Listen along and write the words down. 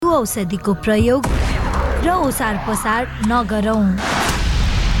औषधिको प्रयोग र ओसार पसार नगरौं।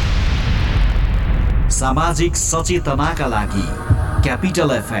 सामाजिक सचेतनाका लागि capital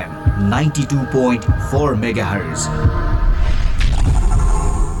FM 92.4 megahertz.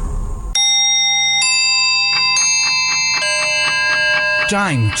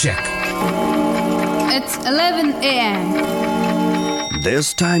 Time check. It's 11 a.m. This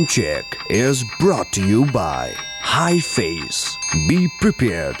time check is brought to you by High Face. Be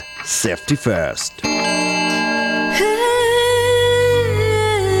prepared. Safety first.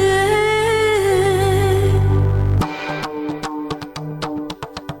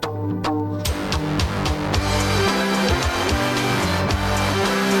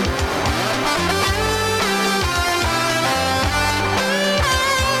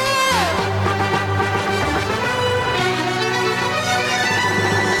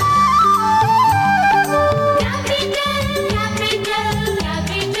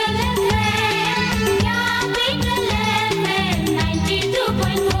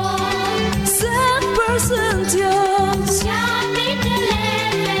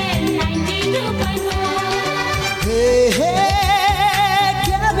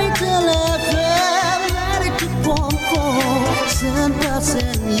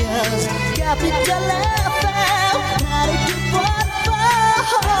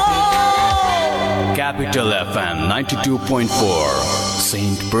 Capital FM 92.4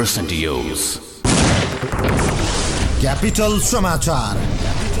 100% use. Capital समाचार.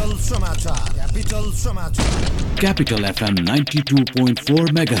 Capital समाचार. Capital समाचार. Capital FM 92.4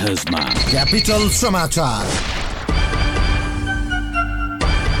 megahertz मा. Capital समाचार.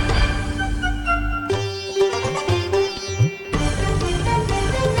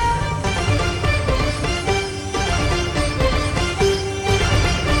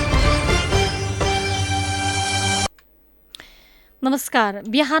 नमस्कार,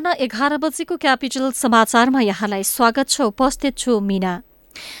 बिहान 11 बजेको capital समाचारमा यहाँलाई स्वागत छ। उपस्थित छु मीना।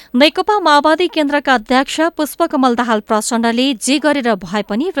 नेकपा माओवादी केन्द्रका अध्यक्ष पुष्पकमल दाहाल प्रचण्डले जे गरेर भए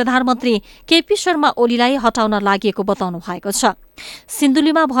पनि प्रधानमन्त्री केपी शर्मा ओलीलाई हटाउन लागि बताउनु भएको छ।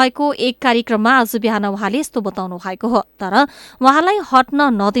 सिन्धुलीमा भएको एक कार्यक्रममा आज बिहान उहाँले यस्तो बताउनु भएको हो। तर उहाँलाई हट्न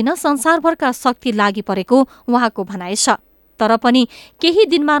नदिन संसारभरका शक्ति लागि परेको उहाँको भनाइ छ। तर पनि केही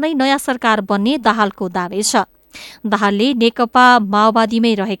दिनमा नै नयाँ सरकार बन्ने दाहालको दावी छ। दाहालले नेकपा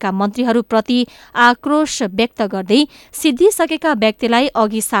माओवादीमै रहेका मन्त्रीहरूप्रति आक्रोश व्यक्त गर्दै सिद्धिसकेका व्यक्तिलाई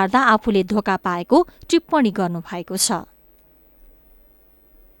अघि सार्दा आफूले धोका पाएको टिप्पणी गर्नुभएको छ।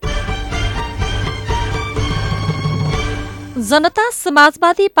 जनता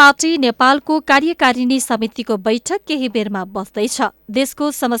समाजवादी पार्टी नेपालको कार्यकारिणी समितिको बैठक केही बेरमा बस्दैछ।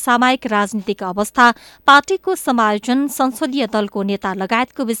 देशको समसामयिक राजनीतिक अवस्था, पार्टीको समायोजन, संसदीय दलको नेता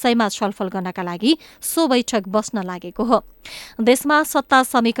लगायतको विषयमा छलफल गर्नका लागि सो बैठक बस्न लागेको हो। देशमा सत्ता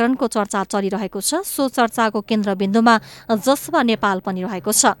समीकरणको चर्चा चलिरहेको छ। सो चर्चाको केन्द्रबिन्दुमा जसपा नेपाल पनि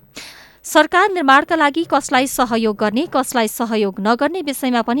रहेको छ। सरकार निर्माणका लागि कसलाई सहयोग गर्ने, कसलाई सहयोग नगर्ने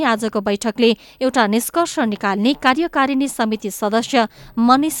विषयमा पनि आजको बैठकले एउटा निष्कर्ष निकाल्ने कार्यकारिणी समिति सदस्य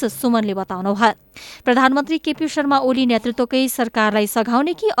मनिष सुमनले बताउनुभयो। प्रधानमन्त्री केपी शर्मा ओली नेतृत्वकै सरकारलाई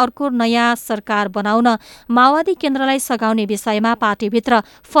सघाउने कि अर्को नयाँ सरकार बनाउन माओवादी केन्द्रलाई सघाउने विषयमा पार्टीभित्र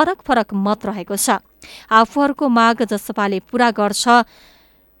फरक फरक मत रहेको छ। आफूहरूको माग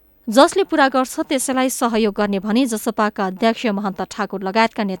जसले पूरा गर्छ त्यसैलाई सहयोग गर्ने भनी जसपाका अध्यक्ष महन्त ठाकुर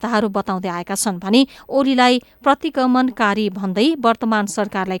लगायतका नेताहरू बताउँदै आएका छन् भने ओलीलाई प्रतिगमनकारी भन्दै वर्तमान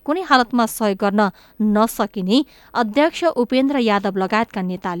सरकारलाई कुनै हालतमा सहयोग गर्न नसकिने अध्यक्ष उपेन्द्र यादव लगायतका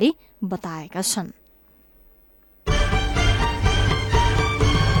नेताले बताएका छन्।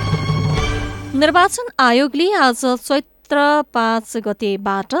 निर्वाचन आयोगले आज चैत्र 5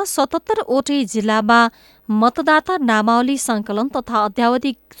 गतेबाट 77 वटै जिल्लामा मतदाता नामावली संकलन तथा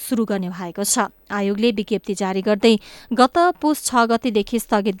अद्यावधि शुरू गर्ने भएको छ। आयोगले विज्ञप्ति जारी गर्दै गत पुस 6 गतेदेखि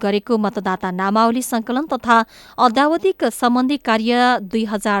स्थगित गरेको मतदाता नामावली संकलन तथा अद्यावधिक सम्बन्धी कार्य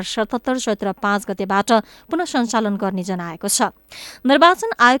 2077 चैत्र 5 गतेबाट पुनः सञ्चालन गर्ने जनाएको छ।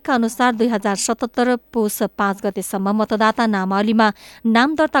 निर्वाचन आयोगका अनुसार 2077 पुस 5 गतेसम्म मतदाता नामावलीमा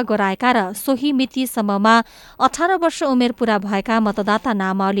नाम दर्ता गराएका र सोही मितिसम्ममा 18 वर्ष उमेर पूरा भएका मतदाता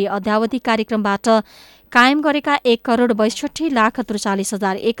नामावली अद्यावधि कार्यक्रमबाट कायम गरेका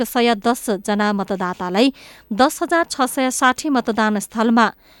 1,62,43,110 जना मतदातालाई 10,660 मतदान स्थलमा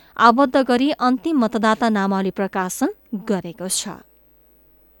आबद्ध गरी अन्तिम मतदाता नामावली प्रकाशन गरेको छ।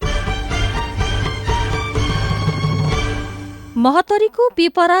 महतरीको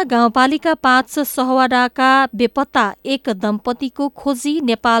पिपरा गाउँपालिका 5 सहोवाडाका बेपत्ता एक दम्पतिको खोजी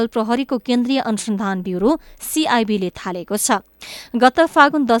नेपाल प्रहरीको केन्द्रीय अनुसन्धान ब्यूरो सीआईबीले थालेको छ। गत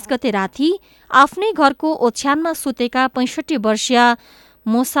फागुन 10 गते राति आफ्नै घरको ओछ्यानमा सुतेका 65 वर्षीय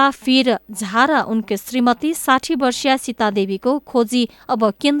मुसाफिर झा र उनकी श्रीमती 60 वर्षीय सीतादेवीको खोजी अब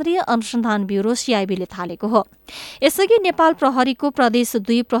केन्द्रीय अनुसन्धान ब्युरो सीआईबीले थालेको हो। यसअघि नेपाल प्रहरीको प्रदेश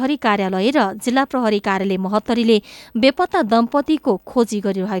 2 प्रहरी कार्यालय र जिल्ला प्रहरी कार्यालय महोत्तरीले बेपत्ता दम्पतिको खोजी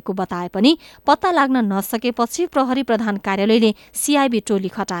गरिरहेको बताए पनि पत्ता लाग्न नसकेपछि प्रहरी प्रधान कार्यालयले सीआईबी टोली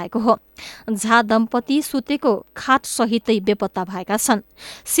खटाएको हो। झा दम्पति सुतेको खाट सहितै बेपत्ता भएका छन्।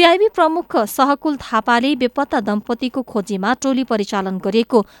 सीआईबी प्रमुख सहकुल थापाले बेपत्ता दम्पतिको खोजीमा टोली परिचालन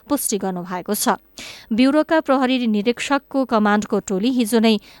गरिएको पुष्टि गर्नुभएको छ। ब्युरोका प्रहरी निरीक्षकको कमाण्डको टोली हिजो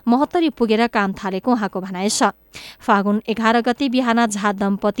नै महोत्तरी पुगेर काम थालेको उहाँको भनाइ छ। फागुन 11 गते बिहान झा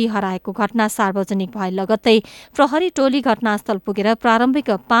दम्पति हराएको घटना सार्वजनिक भए लगत्तै प्रहरी टोली घटनास्थल पुगेर प्रारम्भिक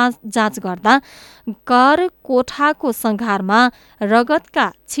 5 जाँच गर्दा घर कोठाको संघारमा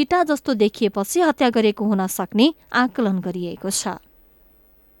रगतका छिटा जस्तो देखिएपछि हत्या गरेको हुन सक्ने आकलन गरिएको छ।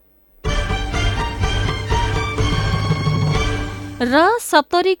 र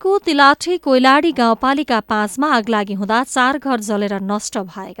सप्तरीको तिलाठी कोइलाडी गाउँपालिका 5 मा आगलागी हुँदा 4 घर जलेर नष्ट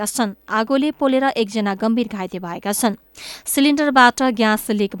भएका छन्। आगोले पोलेर एकजना गम्भीर घाइते भएका छन्। सिलिन्डरबाट ग्यास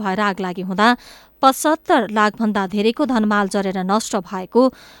लिक भएर आगलागी हुँदा 75 लाखभन्दा धेरैको धनमाल जरेर नष्ट भएको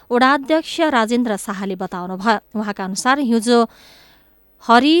वडाध्यक्ष राजेन्द्र शाहले बताउनुभयो। उहाँका अनुसार हिजो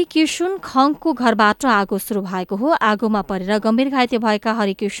हरिकिशुन खङको घरबाट आगो सुरु भएको हो। आगोमा परेर गम्भीर घाइते भएका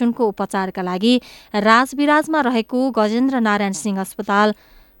हरिकिशुनको उपचारका लागि राजविराजमा रहेको गजेन्द्र नारायण सिंह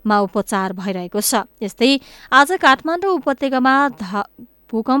अस्पतालमा उपचार भइरहेको छ। यस्तै आज काठमाडौँ उपत्यकामा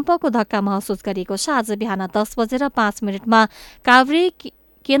भूकम्पको धक्का महसुस गरिएको छ। आज बिहान 10 बजेर 5 मिनटमा काभ्रे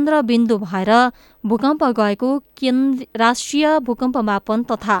केन्द्रबिन्दु भएर भूकम्प गएको राष्ट्रिय भूकम्प मापन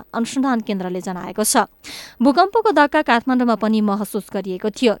तथा अनुसन्धान केन्द्रले जनाएको छ। भूकम्पको धक्का काठमाडौँमा पनि महसुस गरिएको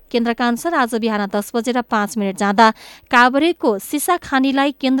थियो। केन्द्रका अनुसार आज बिहान 10 बजेर 5 मिनट जाँदा काभ्रेको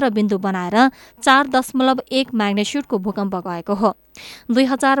सिसाखानीलाई केन्द्रबिन्दु बनाएर 4.1 म्याग्नेच्युडको भूकम्प गएको हो।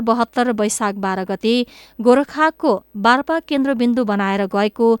 2072 वैशाख 12 गते गोरखाको बार्पा केन्द्रबिन्दु बनाएर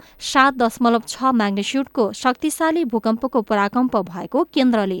गएको 7.6 म्याग्नेच्युडको शक्तिशाली भूकम्पको पराकम्प भएको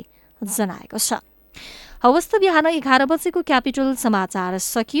केन्द्रले जनाएको छ। हवस् त बिहान 11 बजेको क्यापिटल समाचार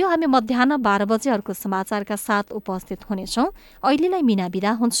सकियो। हामी मध्याह 12 बजे अर्को समाचारका साथ उपस्थित हुनेछौँ। अहिलेलाई मिना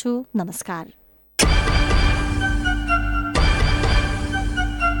बिदा हुन्छु। नमस्कार।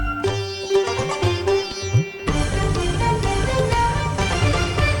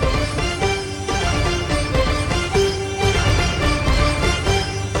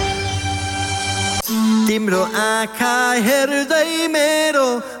 तिम्रो आँखा हेर्दै मेरो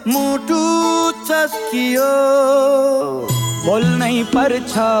मुटु चस्कियो, बोल्नै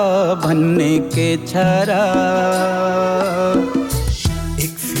पर्छ भन्ने के छ र,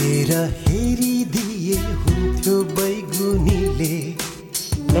 एक फेर हेरिदिए हुन्थ्यो बैगुनीले।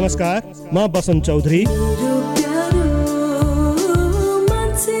 नमस्कार, म बसन्त चौधरी।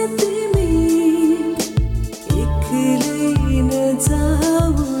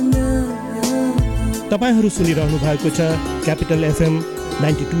 तपाईहरू सुनिरहनु भएको छ क्यापिटल एफएम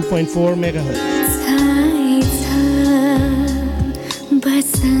 92.4 मेगाहर्ज।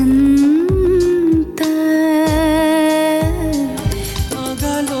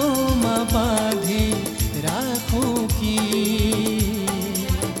 अगलोमा बाँधी राखौँ कि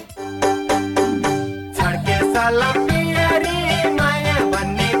छड्के सला पियारी माया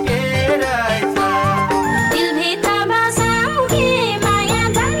भन्ने के रहेछ, दिलभित्र बसाउँ कि माया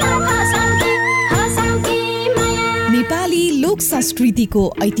जन्म खसाउँ कि माया। नेपाली लोक संस्कृतिको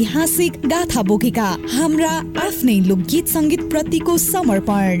ऐतिहासिक गाथा बोकेका हाम्रा आफ्नै लोकगीत संगीत प्रतिको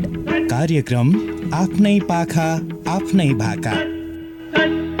समर्पण कार्यक्रम आफ्नै पाखा आफ्नै भाका।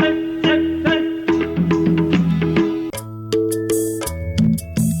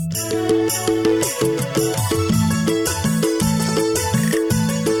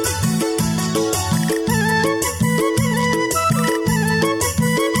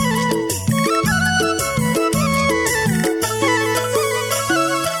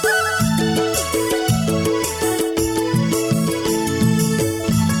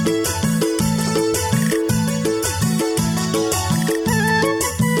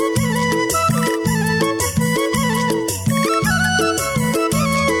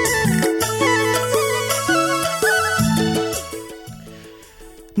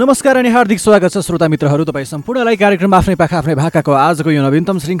 नमस्कार अनि हार्दिक स्वागत छ श्रोता मित्रहरू, तपाईँ सम्पूर्णलाई कार्यक्रम आफ्नै पाखा आफ्नै भाकाको आजको यो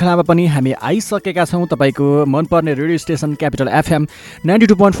नवीनतम श्रृङ्खलामा पनि हामी आइसकेका छौँ। तपाईँको मनपर्ने रेडियो स्टेसन क्यापिटल एफएम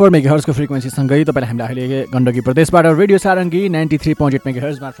 92.4 मेगाहर्जको फ्रिक्वेन्सीसँगै तपाईँले हामीलाई अहिले गण्डकी प्रदेशबाट रेडियो सारङ्गी 93.8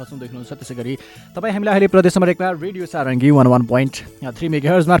 मेगाहर्ज मार्फत सुन्दै हुनुहुन्छ। त्यसै गरी तपाईँ हामीलाई अहिले प्रदेश नम्बर 1मा रेडियो सारङ्गी 101.3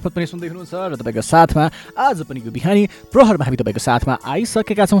 मेगाहर्ज मार्फत पनि सुन्दै हुनुहुन्छ र तपाईँको साथमा आज पनि यो बिहानी प्रहरमा हामी तपाईँको साथमा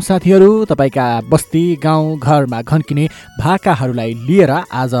आइसकेका छौँ। साथीहरू, तपाईँका बस्ती गाउँ घरमा घन्किने भाकाहरूलाई लिएर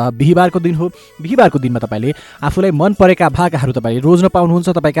आज बिहीबारको दिन हो। बिहीबारको दिनमा तपाईँले आफूलाई मन परेका भाकाहरू तपाईँले रोज्न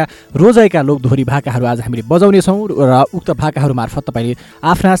पाउनुहुन्छ। तपाईँका रोजाइका लोकदोहोरी भाकाहरू आज हामीले बजाउनेछौँ र उक्त भाकाहरू मार्फत तपाईँले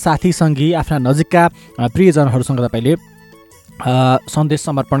आफ्ना साथी सङ्गी आफ्ना नजिकका प्रियजनहरूसँग तपाईँले सन्देश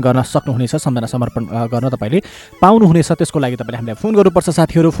समर्पण गर्न सक्नुहुनेछ, सम्झना समर्पण गर्न तपाईँले पाउनुहुनेछ। त्यसको लागि तपाईँले हामीलाई फोन गर्नुपर्छ।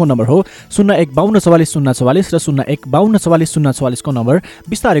 साथीहरू, फोन नम्बर हो 0152440044 र 0152440044 को नम्बर।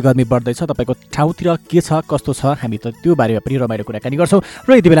 बिस्तारै गर्मी बढ्दैछ, तपाईँको ठाउँतिर के छ कस्तो छ हामी त त्यो बारेमा पनि रमाइलो कुराकानी गर्छौँ।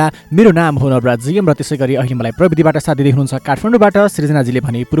 र यति बेला मेरो नाम हो नवराज जिएम र त्यसै गरी अहिले मलाई प्रविधिबाट साथ दिँदै हुनुहुन्छ काठमाडौँबाट सृजनाजीले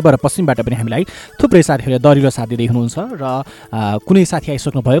भने पूर्व र पश्चिमबाट पनि हामीलाई थुप्रै साथीहरूले दरिलो साथ दिँदै हुनुहुन्छ र कुनै साथी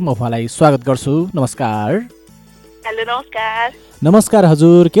आइसक्नुभयो, म उहाँलाई स्वागत गर्छु। नमस्कार। हेलो, नमस्कार। नमस्कार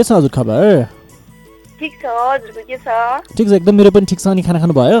हजुर, के छ हजुर खबर? ठीक छ, हजुरको के छ? ठिक छ, एकदम मेरो पनि ठिक छ। अनि खाना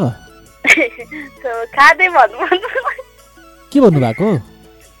खानु भयो? खाँदै भन्नु। के भन्नु भएको?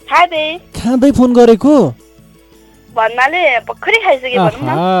 खाँदै फोन गरेको भन्नाले भर्खरै खाइसके भन्नु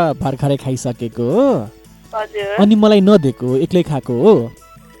न। भर्खरै खाइसकेको हजुर। अनि मलाई नदिएको, एक्लै खाएको हो?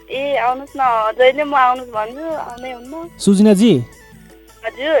 ए आउनुस् न, जहिले म आउनुस् भन्छु, आउँदै हुन्न। सुजिनाजी।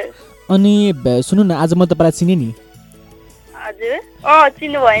 हजुर। अनि सुन्नु न, आज म तपाईँलाई चिने नि। हजुर,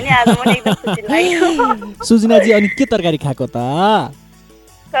 चिन्नु भयो नि, आज मलाई एकदम खुसी लाग्यो। सुजिनाजी, अनि के तरकारी खाएको त?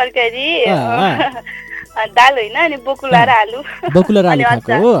 तरकारी दाल होइन, अनि बकुला र आलु। बकुला र आलु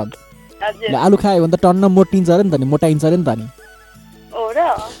खाएको हो? हजुर। आलु खायो भने त टन्न मोटिन्छ अरे नि त, नि मोटाइन्छ अरे नि त नि। हो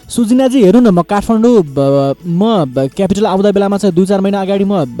र? सुजिनाजी हेर्नु न, म काठमाडौँ म क्यापिटल आउँदा बेलामा चाहिँ 2-4 महिना अगाडि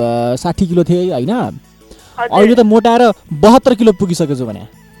म 60 किलो थिएँ होइन। अहिले त मोटाएर 72 किलो पुगिसकेछु भने।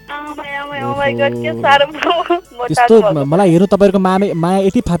 त्यस्तो मलाई हेर्नु, तपाईँको माया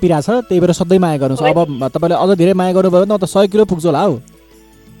यति फापिरहेछ, त्यही भएर सधैँ माया गर्नुहोस्। अब तपाईँले अझ धेरै माया गर्नुभयो भने त 100 किलो पुग्छ होला हौ।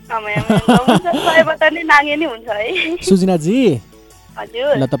 सुजिनाजी,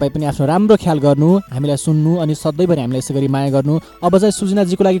 ल तपाईँ पनि आफ्नो राम्रो ख्याल गर्नु, हामीलाई सुन्नु अनि सधैँभरि हामीलाई यसै गरी माया गर्नु। अब चाहिँ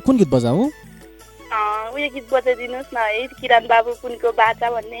सुजिनाजीको लागि कुन गीत बजाउँ? उयो गीत बजाइदिनुहोस् न, किरण बाबु पुनको बाचा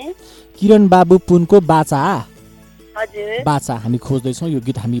भन्ने। किरण बाबु पुनको बाचा? हजुर। बाचा हामी खोज्दैछौँ। यो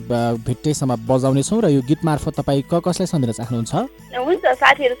गीत हामी भेट्टैसम्म बजाउनेछौँ र यो गीत मार्फत तपाईँ कसलाई सम्झिन चाहनुहुन्छ? हुन्छ,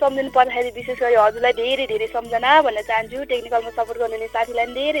 साथीहरू सम्झिनु पर्दाखेरि विशेष गरी हजुरलाई धेरै धेरै सम्झना भन्न चाहन्छु। टेक्निकलमा सपोर्ट गर्ने साथीलाई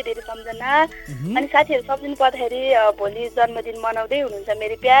पनि धेरै धेरै सम्झना। अनि साथीहरू सम्झिनु पर्दाखेरि भोलि जन्मदिन मनाउँदै हुनुहुन्छ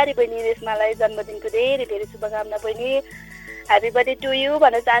मेरो प्यारी बहिनी रेशमालाई जन्मदिनको धेरै धेरै शुभकामना बहिनी। ह्याप्पी बर्थडे टु यु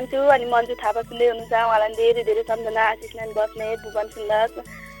भन्न चाहन्छु। अनि मन्जु थापा सुन्दै हुनुहुन्छ, उहाँलाई धेरै धेरै सम्झना। आशिष नारायण बस्नेत, भुवन सुन्दास,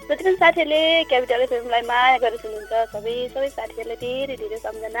 जति पनि साथीहरूले क्यापिटल एफएमलाई माया गरेर सुन्नुहुन्छ सबै साथीहरूलाई धेरै धेरै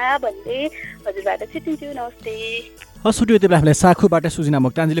सम्झना भन्दै हजुरबाट छिटिन्छु। नमस्ते। स्टुडियो त्यही बेला हामीलाई साखुबाट सुजिना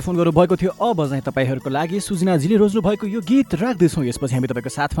मोक्तानजीले फोन गर्नुभएको थियो। अब चाहिँ तपाईँहरूको लागि सुजिनाजीले रोज्नु भएको यो गीत राख्दैछौँ। यसपछि हामी तपाईँको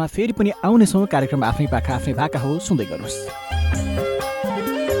साथमा फेरि पनि आउनेछौँ। कार्यक्रम आफ्नै पाखा आफ्नै भाका हो, सुन्दै गर्नुहोस्।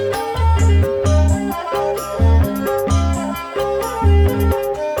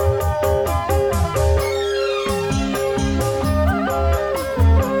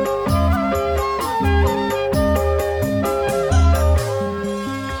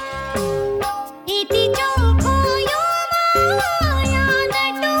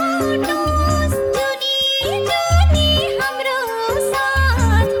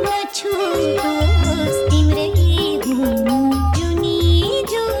 तिम्रै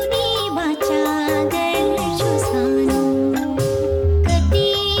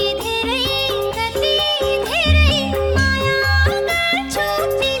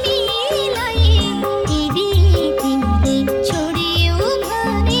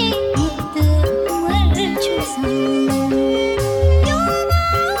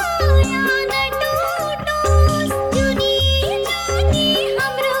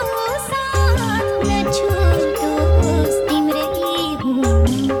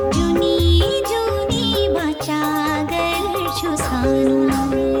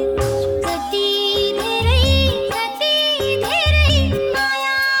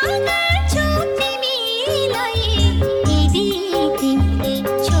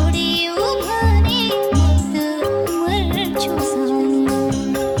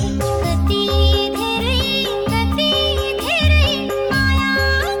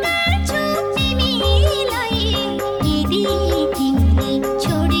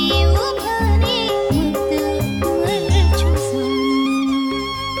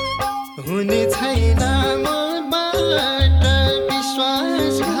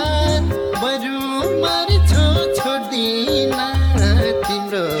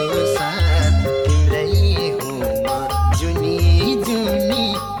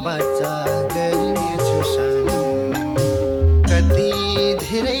बाचा गर्नेछु सानो कति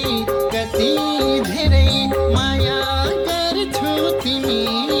धेरै माया गर्छु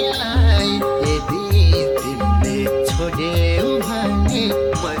तिमीलाई यदि तिमीले छोड्यौ भने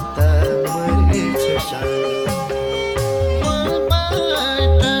म त मर्छु सानो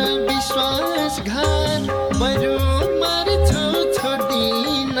मबाट विश्वासघात बरु मर्छु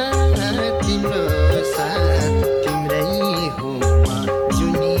छोड्दिन तिम्रो साथ तिम्रै हो म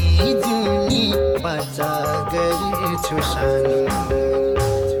जुनी बाचा गर्छु सानो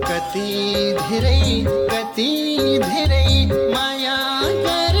कति धेरै माया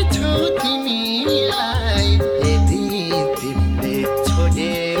गर्छु तिमीलाई यदि तिमीले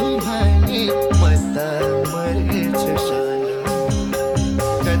छोड्यौ भने म त मर्छु सानो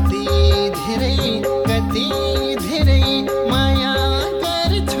कति धेरै माया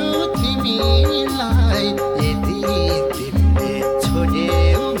गर्छु तिमीलाई यदि तिमीले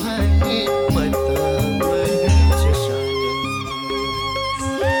छोड्यौ भने म त मर्छु सानो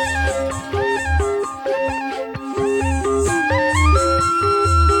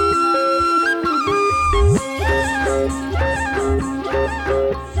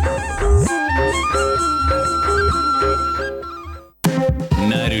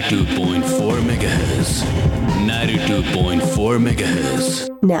 92.4 megahertz. 92.4 megahertz.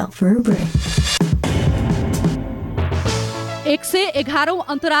 Now for a break. 111औं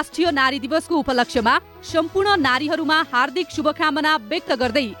अन्तर्राष्ट्रिय नारी दिवसको उपलक्ष्यमा सम्पूर्ण नारीहरूमा हार्दिक शुभकामना व्यक्त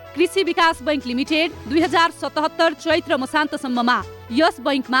गर्दै कृषि विकास बैंक लिमिटेड 2077 चैत्र मसान्तसम्ममा यस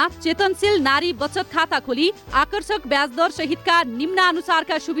बैंकमा चेतनशील नारी बचत खाता खोली आकर्षक ब्याज दर सहितका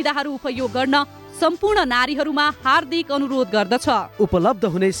निम्नानुसारका सुविधाहरू उपयोग गर्न सम्पूर्ण नारीहरूमा हार्दिक अनुरोध गर्दछ। उपलब्ध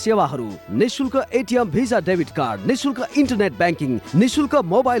हुने सेवाहरू निशुल्क एटीएम भिजा डेबिट कार्ड, निशुल्क इन्टरनेट ब्याङ्किङ, निशुल्क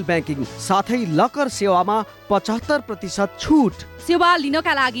मोबाइल ब्याङ्किङ साथै लकर सेवामा 75% छुट। सेवा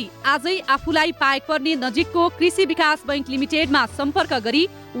लिनका लागि आजै आफूलाई पाएक पर्ने नजिकको कृषि विकास बैंक लिमिटेडमा सम्पर्क गरी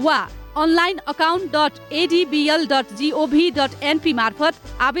वा online.adbl.gov.np मार्फत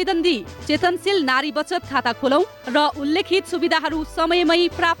आवेदन दिई चेतनशील नारी बचत खाता खोलौं र उल्लेखित सुविधाहरू समयमै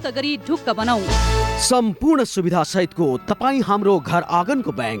प्राप्त गरी ढुक्क बनौं। सम्पूर्ण सुविधा सहितको तपाईँ हाम्रो घर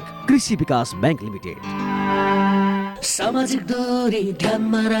आँगनको बैंक कृषि विकास बैंक लिमिटेड। सामाजिक दूरी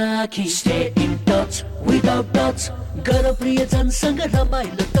ध्यानमा राखी stay in touch without touch गर प्रियजनसँग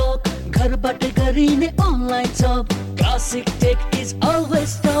रमाइलो टक घरबाट गरिने online job classic tech is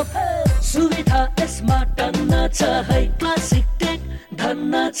always top सुविधा यसमा टन्न छ है क्लासिक टेक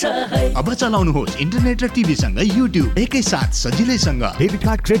धन्न छ है। अब चलाउनुहोस् इन्टरनेट र टिभी सँगै युट्युब एकैसाथ सजिलैसँग। Debit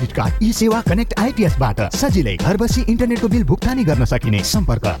card credit card eSewa connect आइटिएस बाट सजिलै घर बसी इन्टरनेटको बिल भुक्तानी गर्न सकिने।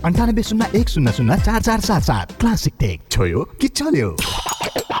 सम्पर्क 9801004477। क्लासिक टेक छोयो कि चल्यो।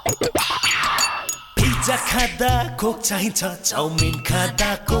 पिज्जा खाँदा कोक चाहिन्छ, चाउमिन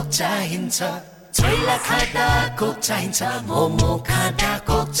खाँदा कोक चाहिन्छ, छोइला खाँदा कोक चाहिन्छ, मोमो खाँदा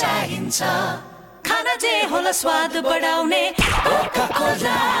कोक चाहिन्छ। खाना जे होला स्वाद बढाउने Coca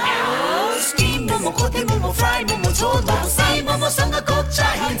Cola. Steam momo, kothey momo, fry momo, jhol momo, Sai मोमोसँग Coke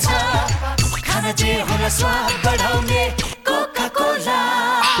चाहिन्छ। खाना जे होला स्वाद बढाउने Coca Cola.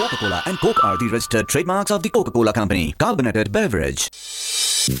 Coca-Cola and Coke are the registered trademarks of the Coca-Cola Company. Carbonated beverage.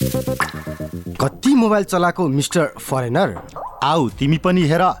 कति मोबाइल चलाको मिस्टर फरेनर? आऊ तिमी पनि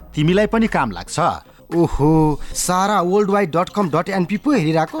हेर, तिमीलाई पनि काम लाग्छ। ओहो, सारा worldwide.com.np पो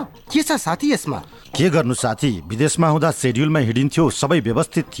हेरिराको? के छ साथी यसमा? के गर्नु साथी, विदेशमा हुँदा शेड्युलमा हिडिन्थ्यो, सबै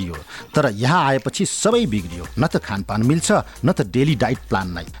व्यवस्थित थियो। तर यहाँ आएपछि सबै बिग्रियो। न त खानपान मिल्छ, न त डेली डाइट प्लान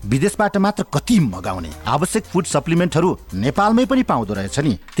नै। विदेशबाट मात्र कति मगाउने। आवश्यक फुड सप्लिमेन्टहरू नेपालमै पनि पाउँदो रहेछ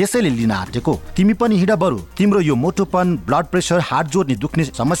नि, त्यसैले लिन आँटेको। तिमी पनि हिँड बरु। तिम्रो यो मोटोपन, ब्लड प्रेसर, हार्ट जोड्ने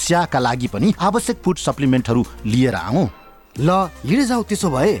दुख्ने समस्याका लागि पनि आवश्यक फुड सप्लिमेन्टहरू लिएर आऊ। ल हिँड जाऊ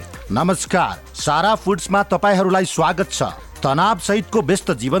त्यसो भए। नमस्कार, सारा फुड्समा तपाईहरूलाई स्वागत छ। तनाव सहितको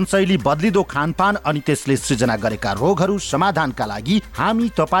व्यस्त जीवनशैली, बदलिदो खानपान अनि त्यसले सृजना गरेका रोगहरू समाधानका लागि हामी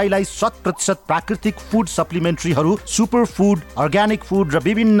तपाईलाई 100% प्राकृतिक फुड सप्लिमेन्ट्रीहरू, सुपर फुड, अर्ग्यानिक फुड र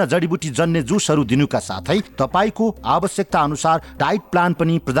विभिन्न जडीबुटी जन्य जुसहरू दिनुका साथै तपाईको आवश्यकता अनुसार डाइट प्लान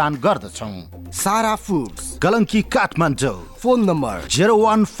पनि प्रदान गर्दछौँ। Sara foods, Kalanki, Kathmandu. Phone number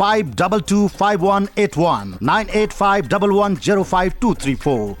 015225181,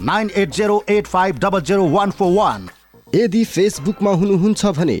 9851105234, 9808500141। यदि फेसबुकमा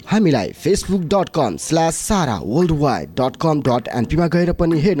हुनुहुन्छ भने हामीलाई facebook.com/saraworldwide.com.np मा गएर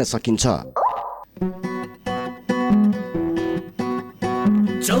पनि हेर्न सकिन्छ।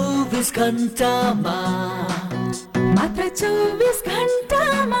 24 घण्टामा मात्र 24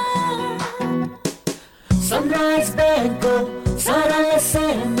 घण्टामा सनराइज ब्याङ्कको सारा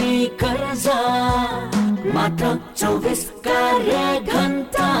एसएमई कर्जा मात्र 24 कार्य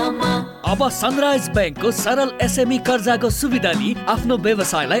घण्टामा। अब सनराइज बैंकको सरल एसएमई कर्जाको सुविधा लिई आफ्नो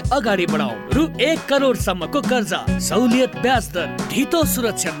व्यवसायलाई अगाडि बढाऊ। रु 1 करोडसम्मको कर्जा, सहुलियत ब्याज दर, ढितो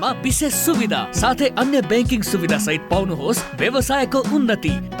सुरक्षामा विशेष सुविधा साथै अन्य बैंकिङ सुविधा सहित पाउनुहोस् व्यवसायको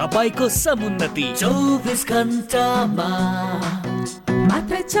उन्नति, तपाईको समुन्नति। 24 घण्टामा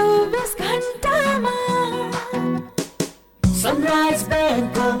मात्र 24 घण्टामा सनराइज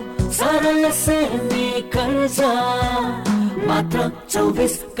बैंकको सरल एसएमई कर्जा मात्र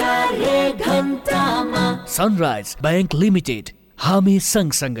 24 कार्य घण्टामा। सनराइज बैंक लिमिटेड, हामी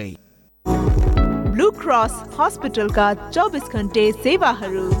सँगसँगै। ब्लू क्रॉस हॉस्पिटल का 24 घंटे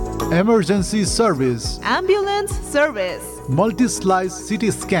सेवाहरू, emergency service, ambulance service, multi slice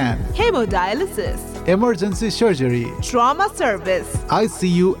CT scan, hemodialysis, emergency surgery, trauma service,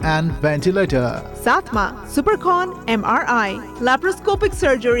 ICU and ventilator, साथमा supercon MRI, laparoscopic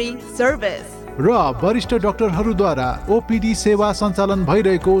surgery service र वरिष्ठ डाक्टरहरूद्वारा OPD सेवा सञ्चालन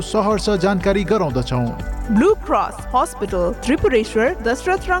भइरहेको सहर्ष जानकारी गराउँदछौँ। Blue Cross Hospital, Tripureshwor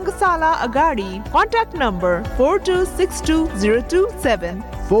Dasharath Rangasala अगाडि। Contact number 42620227,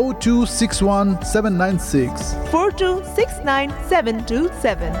 4261796,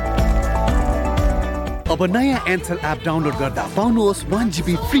 4269727। अब नयाँ एनसेल एप डाउनलोड गर्दा पाउनुहोस्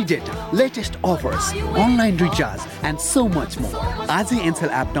 1GB free data, latest offers, online recharge and so much more. आजै एनसेल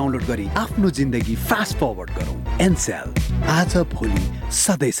एप डाउनलोड गरी आफ्नो जिन्दगी फास्ट फरवर्ड गरौँ। एनसेल, आज भोलि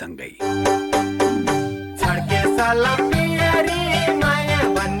सधैँ सँगै। छड्के साला पियारी माया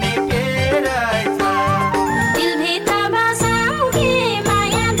भन्ने के रहेछ, दिलभित्र बसाउँकी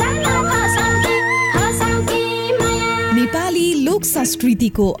माया जन्म फसाउँकी माया। नेपाली लोक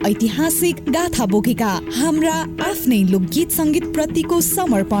संस्कृतिको ऐतिहासिक गाथा बोकेका हाम्रा आफ्नै लोकगीत संगीत प्रतिको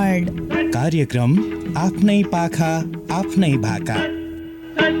समर्पण। कार्यक्रम आफ्नै पाखा आफ्नै भाका।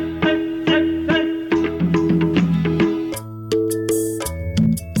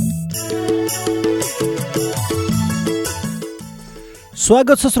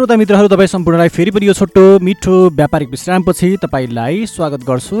 स्वागत छ श्रोता मित्रहरू, तपाईँ सम्पूर्णलाई फेरि पनि यो छोटो मिठो व्यापारिक विश्रामपछि तपाईँलाई स्वागत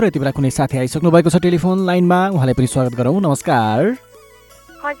गर्छु। र यति बेला कुनै साथी आइसक्नु भएको छ टेलिफोन लाइनमा, उहाँलाई पनि स्वागत गरौँ। नमस्कार।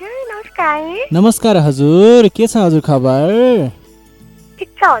 हजुर नमस्कार। नमस्कार हजुर, के छ हजुर खबर? ठीक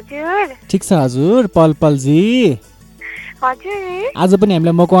छ हजुर। ठीक छ हजुर। पलपलजी हजुर, आज पनि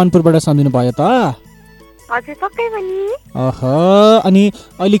हामीलाई मकवानपुरबाट सम्झिनु भयो त? हजुर पक्कै पनि। अनि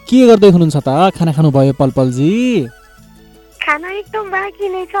अहिले के गर्दै हुनुहुन्छ त? खाना खानु भयो पलपलजी? खाना एकदम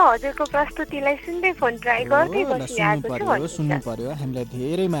बाँकी नै छ, हजुरको प्रस्तुतिलाई सुन्दै फोन ट्राई गर्दै बसिरहेको छु। सुन्नु पर्यो, हामीलाई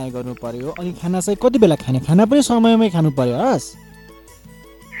धेरै माया गर्नु पर्यो। अनि खाना चाहिँ कति बेला खाने? खाना पनि समयमै खानु पर्यो हस्।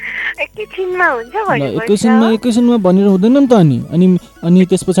 एकैछिनमा हुन्छ एकैछिनमा भनेर हुँदैन नि त। अनि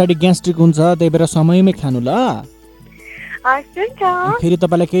त्यस पछाडि ग्यास्ट्रिक हुन्छ, त्यही भएर समयमै खानु ल। फेरि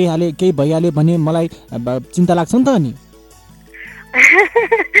तपाईँलाई केही भइहाल्यो भने मलाई चिन्ता लाग्छ नि त। अनि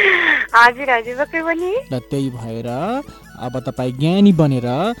हजुर हजुर पक्कै पनि। र त्यही भएर अब तपाईँ ज्ञानी बनेर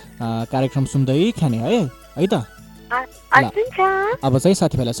कार्यक्रम सुन्दै खाने है त। अब चाहिँ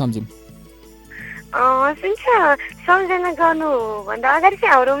साथीभाइलाई सम्झौँ। सुन्छ, सम्झना गर्नुभन्दा अगाडि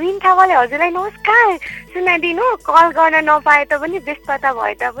चाहिँ हाम्रो मिन थापाले हजुरलाई नमस्कार सुनाइदिनु। कल गर्न नपाए तापनि, व्यस्तता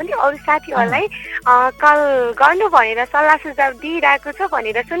भए तापनि अरू साथीहरूलाई कल गर्नु भनेर सल्लाह सुझाव दिइरहेको छ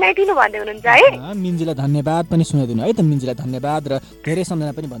भनेर सुनाइदिनु भन्दै हुनुहुन्छ है। मिन्जीलाई धन्यवाद पनि सुनाइदिनु है त। मिन्जीलाई धन्यवाद र धेरै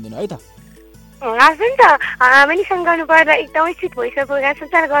सम्झना पनि भनिदिनु है त। हुन्छ, मिनीसँग गर्नुपर्दा एकदमै सिट भइसक्यो,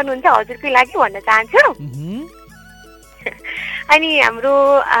 सुचार गर्नुहुन्छ हजुरकै लागि भन्न चाहन्छु। अनि हाम्रो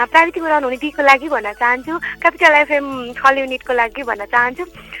प्राविधिक मिलाउनु हुने दिको लागि भन्न चाहन्छु, क्यापिटल FM खल युनिटको लागि भन्न चाहन्छु।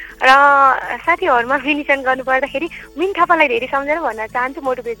 र साथीहरूमा फिनिसन गर्नुपर्दाखेरि मिन थापालाई धेरै सम्झेर भन्न चाहन्छु।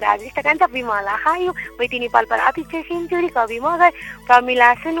 मोटुबेज राजेश कान्छा, विमला खायो, बैतिनी पलपल, अतिथ्य सेन्चुरी, कवि मगर,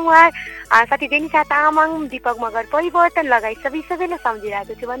 प्रमिला सुनवार, साथी जेनिसा तामाङ, दीपक मगर, परिवर्तन लगायत सबैलाई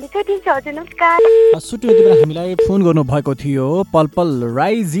सम्झिरहेको छु भन्दै छुट्टिन्छु। हजुर नमस्कार। सुटु यति बेला हामीलाई फोन गर्नुभएको थियो, पलपल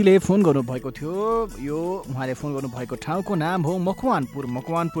राईजीले फोन गर्नुभएको थियो। यो उहाँले फोन गर्नुभएको ठाउँको नाम हो मकवानपुर।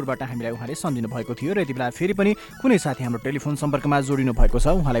 मकवानपुरबाट हामीलाई उहाँले सम्झिनु भएको थियो। र यति बेला फेरि पनि कुनै साथी हाम्रो टेलिफोन सम्पर्कमा जोडिनु भएको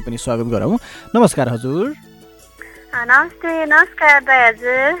छ, उहाँलाई पनि स्वागत गरौँ। नमस्कार हजुर। नमस्ते। नमस्कार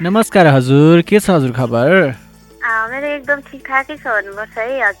हजुर। नमस्कार हजुर, के छ हजुर खबर? मेरो एकदम ठिकठाकै छ भन्नुपर्छ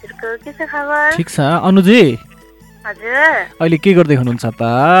है। हजुरको के छ खबर? ठिक छ। अनुजी हजुर अहिले के गर्दै हुनुहुन्छ त?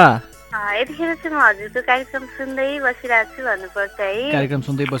 यतिखेर चाहिँ म हजुरको कार्यक्रम सुन्दै बसिरहेको छु भन्नुपर्छ है। कार्यक्रम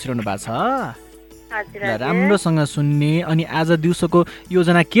सुन्दै बसिरहनु भएको छ? हजुर। राम्रोसँग सुन्ने। अनि आज दिउँसोको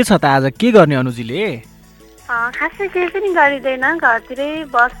योजना के छ त? आज के गर्ने अनुजीले? खासै केही पनि गरिँदैन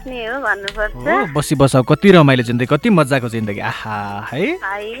घरतिरै बस्ने हो भन्नुपर्छ बसी बसाउ कति रमाइलो जिन्दगी कति मजाको जिन्दगी आहा है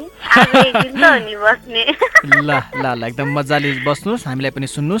आज एक दिन त हो नि बस्ने ल ल ल एकदम मजाले बस्नुहोस् हामीलाई पनि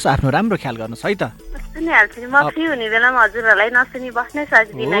सुन्नुहोस् आफ्नो राम्रो ख्याल गर्नुहोस् है त सुनिहाल्छु नि म फ्री हुने बेलामा हजुरहरूलाई नसुनी बस्नै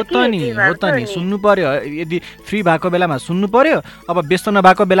सक्दिनँ हो त नि सुन्नु पर्यो यदि फ्री भएको बेलामा सुन्नु पर्यो अब व्यस्त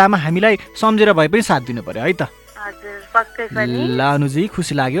नभएको बेलामा हामीलाई सम्झेर भए पनि साथ दिनु पर्यो है त हजुर पक्कै पनि ल अनुजी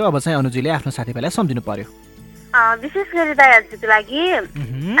खुसी लाग्यो अब चाहिँ अनुजीले आफ्नो साथीभाइलाई सम्झिनु पर्यो विशेष गरी दाइहरुको लागि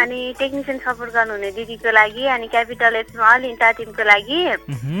अनि टेक्निशियन सपोर्ट गर्नुहुने दिदीको लागि अनि क्यापिटल एफएम अल इन्टा टिमको लागि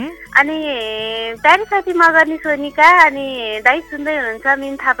अनि प्यारी साथी मगर्नी सोनिका अनि दाइ सुन्दै हुनुहुन्छ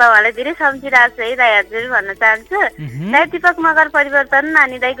मिन थापा उहाँलाई धेरै सम्झिरहेको छु है दाइ हजुर भन्न चाहन्छु दाइ दिपक मगर परिवर्तन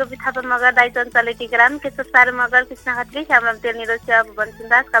अनि दाइ गोपी थापा मगर दाइ चञ्चले टिकराम केशव सार मगर कृष्ण खत्री श्यामराम तेल निरोज भुवन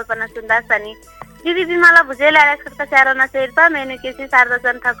सुन्दास कल्पना सुन्दास अनि दिदी बिमला भुजेल आरक्षका स्यारोना शेर्पा मेनु केसी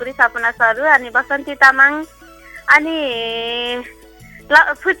शारदाचन ठकुरी सपना सरु अनि बसन्ती तामाङ अनि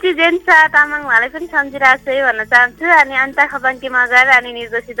फुच्ची जेन्सा तामाङ उहाँलाई पनि सम्झिरहेको छु है भन्न चाहन्छु अनि अन्ता खबङ्की मगर अनि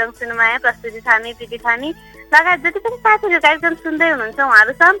निर्दोषी दङ सुनुमाया प्रस्तुति थामी पिटी थामी लगायत जति पनि साथीहरू कार्यक्रम सुन्दै हुनुहुन्छ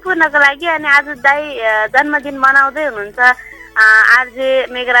उहाँहरू सम्पूर्णको लागि अनि आज दाइ जन्मदिन मनाउँदै हुनुहुन्छ आरजे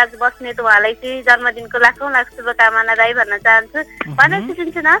मेघराज बस्नेत उहाँलाई चाहिँ जन्मदिनको लाखौँ लाख शुभकामना दाइ भन्न चाहन्छु भनेर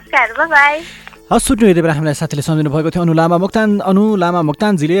सुन्छु नमस्कार बाई सुन्नु यति बेला हामीलाई साथीले सम्झिनु भएको थियो अनु लामा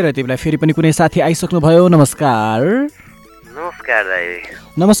मोक्तानजीले र यति बेला फेरि पनि कुनै साथी आइसक्नुभयो नमस्कार नमस्कार दाइ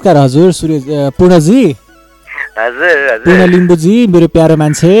नमस्कार हजुर सूर्य पूर्णजी हजुर पूर्ण लिम्बुजी मेरो प्यारो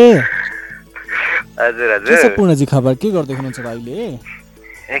मान्छे हजुर के छ पूर्णजी खबर के गर्दै हुनुहुन्छ अहिले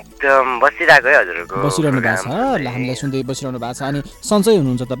एकदम बसिरहेको है हजुरको बसिरहनु भएको छ ल हामीलाई सुन्दै बसिरहनु भएको छ अनि सन्चै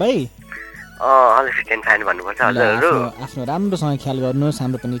हुनुहुन्छ तपाईँ अलि फिट एन्ड फाइन भन्नुपर्छ हजुरहरू आफ्नो राम्रोसँग ख्याल गर्नुहोस्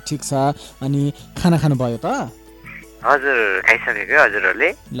हाम्रो पनि ठिक छ अनि खाना खानु भयो त हजुर खाइसकेको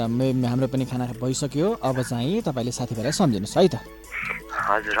हजुरहरूले ल हाम्रो पनि खाना भइसक्यो अब चाहिँ तपाईँले साथीभाइलाई सम्झिनुहोस् है त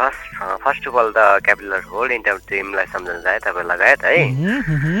हजुर हस् first of all the capital whole inter टिमलाई सम्झनु चाहे तपाईँ लगायत है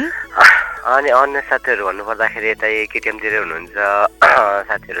अनि अन्य साथीहरू भन्नुपर्दाखेरि यतै केटिएमतिर हुनुहुन्छ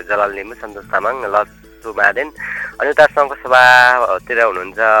साथीहरू जलाल लिम्बू सन्तोष तामाङ लसु मादेन अनि उता सङ्घ सभातिर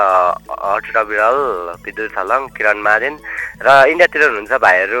हुनुहुन्छ अटुरा बिरल विदुर छलङ किरण मादेन र इन्डियातिर हुनुहुन्छ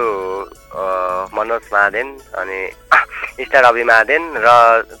भाइहरू मनोज मादेन अनि स्टार रवि मादेन र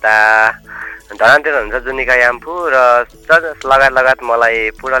उता धरानतिर हुनुहुन्छ जुनिका याम्फू र लगायत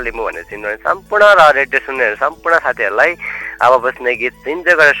मलाई पुरा लिम्बू भनेर चिन्नु सम्पूर्ण र रेडियो सुन्नेहरू सम्पूर्ण साथीहरूलाई अब बस्ने गीत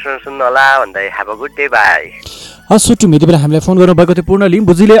इन्जोय गरेर सुन्नु होला भन्दै have a good day bye सुटु यति बेला हामीलाई फोन गर्नुभएको थियो पूर्ण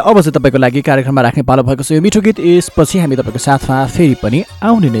लिम्बुजीले अब चाहिँ तपाईँको लागि कार्यक्रममा राख्ने पालो भएको छ यो मिठो गीत यसपछि हामी तपाईँको साथमा फेरि पनि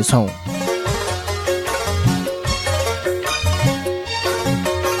आउने नै छौँ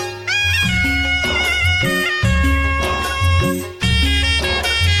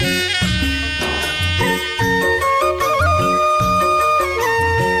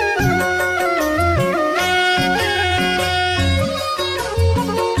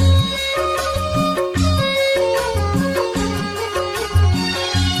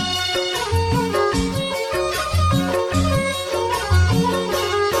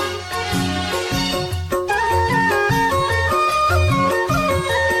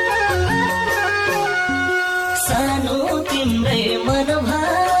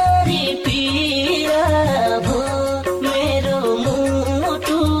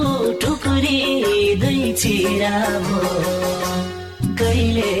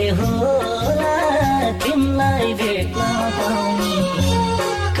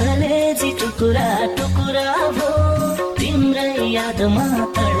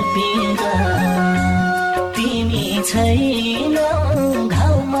तिमी छैनौ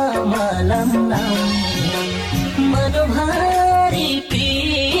घाउमा मलम लाउने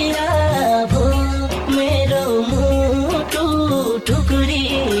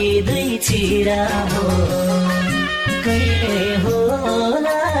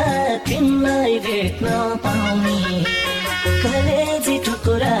कलेजी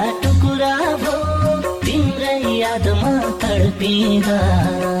टुकुरा टुकुरा भो तिम्रै यादमा तडपिँदा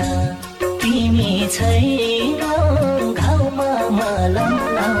तिमी छैनौ घाउमा मलम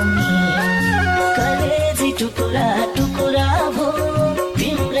लाउने टुकुरा भो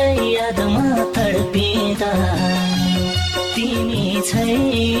तिम्रै यादमा तडपिँदा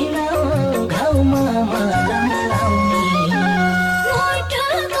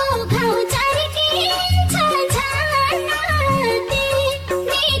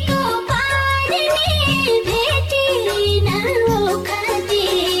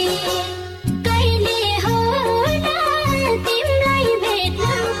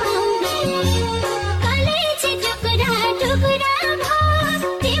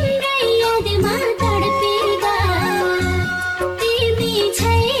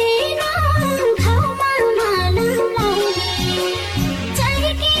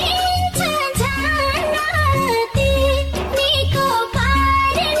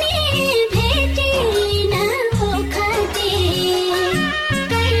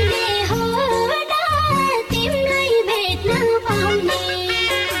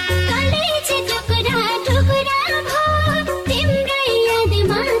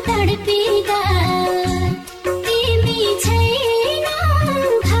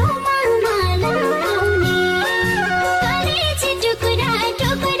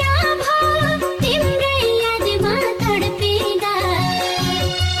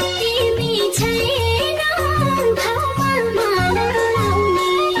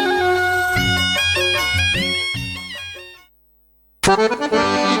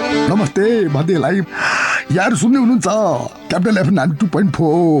नमस्ते भन्दैलाई यार सुन्दै हुनुहुन्छ क्यापिटल एफ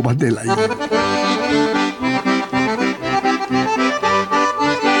 92.4 भन्दैलाई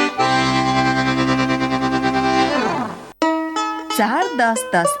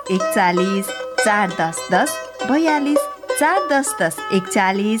 4-10-10-41 4-10-10-42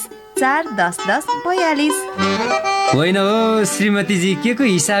 4-10-10-41 4-10-10-42 होइन हो श्रीमतीजी के को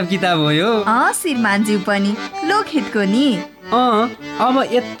हिसाब किताब हो यो? श्रीमानज्यू पनि लोकहितको नि। अब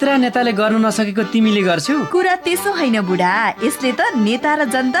यत्रा नेताले गर्न नसकेको तिमीले गर्छौ? कुरा त्यसो होइन बुढा, यसले त नेता र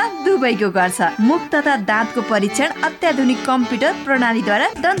जनता दुवैको गर्छ। मुख तथा दाँतको परीक्षण अत्याधुनिक कम्प्युटर प्रणालीद्वारा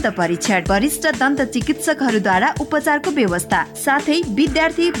दन्त परीक्षण, वरिष्ठ दन्त चिकित्सकहरूद्वारा उपचारको व्यवस्था, साथै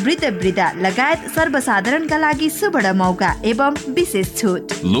विद्यार्थी वृद्ध वृद्धा लगायत सर्वसाधारणका लागि सुवर्ण मौका एवं विशेष छुट।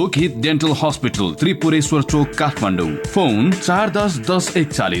 लोकहित डेन्टल हस्पिटल त्रिपुरेश्वर चोक Kathmandu. Phone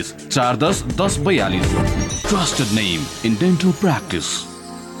 410-1041 410-1042। Trusted name in dental practice.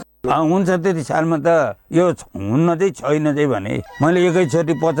 हुन्छ त्यति सालमा त यो हुन्न चाहिँ छैन चाहिँ भने मैले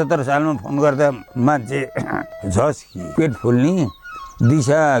एकैचोटि 75 सालमा फोन गर्दा मान्छे झस् पेट फुल्ने,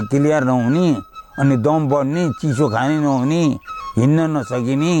 दिशा क्लियर नहुने, अनि दम बढ्ने, चिसो खाने नहुने, हिँड्न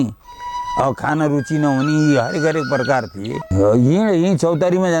नसकिने, अब खान रुचि नहुने, हरेक हरेक प्रकार थिए। यहीँ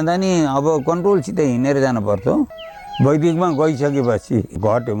चौतारीमा जाँदा नि अब कन्ट्रोलसित हिँडेर जानु पर्थ्यो। वैदिकमा गइसकेपछि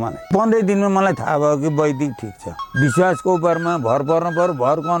घट्यो मलाई। 15 दिनमा मलाई थाहा भयो कि वैदिक ठिक छ। विश्वासको उपरमा भर पर्नु पर्यो,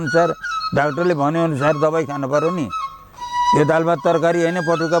 भरको अनुसार डाक्टरले भने अनुसार दबाई खानु पर्यो नि। यो दाल भात तरकारी होइन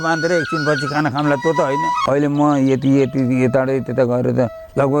पटुका बाँधेर एकछिनपछि खाना खामला त्यो त होइन। अहिले म यति यताबाट त्यता गएर त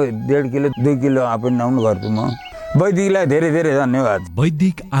लगभग 1.5 kilo 2 kilo up and down गर्छु म। वैदिकलाई धेरै धेरै धन्यवाद।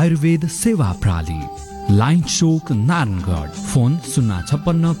 वैदिक आयुर्वेद सेवा प्रणाली, लाइन चोक नारायणगढ। फोन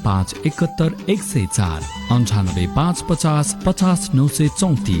 056-571-104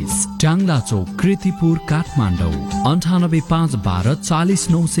 98-550-50-934। ट्याङ्ला चोक कृतिपुर काठमाडौँ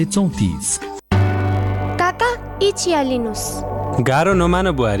 98-512-40-934। काका यी चिया लिनुस्। गाह्रो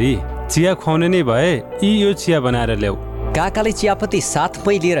नमान बुहारी, चिया खुवाउने नै भए यो चिया बनाएर ल्याऊ। काकाले चियापत्ती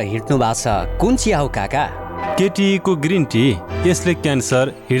साथमै लिएर हिँड्नु भएको छ। कुन चिया हो काका? केटीको ग्रिन टी। यसले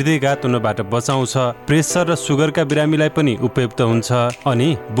क्यान्सर, हृदयघात हुनबाट बचाउँछ, प्रेसर र सुगरका बिरामीलाई पनि उपयुक्त हुन्छ,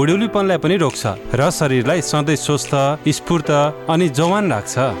 अनि बुढ्यौलीपनलाई पनि रोक्छ र शरीरलाई सधैँ स्वस्थ, स्फूर्त अनि जवान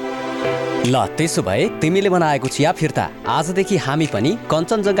राख्छ। ल त्यसो भए तिमीले बनाएको चिया फिर्ता। आजदेखि हामी पनि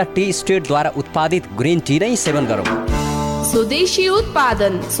कञ्चनजङ्घा टी स्टेटद्वारा उत्पादित ग्रिन टी नै सेवन गरौँ। स्वदेशी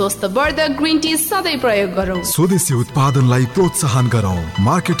उत्पादन, स्वस्थ वर्धक ग्रिन टी सधैँ प्रयोग गरौँ। स्वदेशी उत्पादनलाई प्रोत्साहन गरौँ।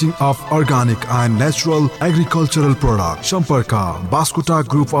 Marketing of organic and natural agricultural product. सम्पर्क Baskota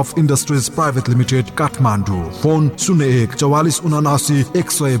group of industries private limited Kathmandu. Phone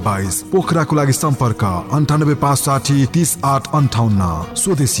 01-44-79-122। पोखराको लागि सम्पर्क 98-560-30-858।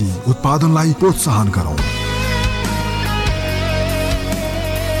 स्वदेशी उत्पादनलाई प्रोत्साहन गरौँ।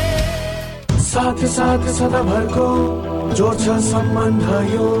 साथ साथ सदाभरको जोड्छ सम्बन्ध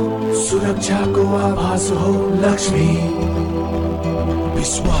यो, सुरक्षाको आभास हो लक्ष्मी।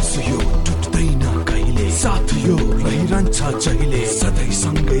 विश्वास यो टुट्दैन कहिले, साथ यो रहिरहन्छ जहिले, सधैँ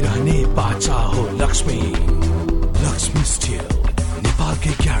सँगै रहने बाचा हो लक्ष्मी। लक्ष्मी स्टिल,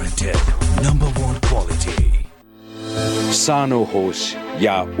 नेपालकै ग्यारेन्टेड नम्बर 1 क्वालिटी। सानो होस्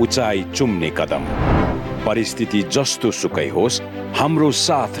या उचाइ चुम्ने कदम, परिस्थिति जस्तो सुकै होस् हाम्रो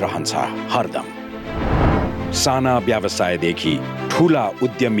साथ रहन्छ हरदम। साना व्यवसायदेखि ठुला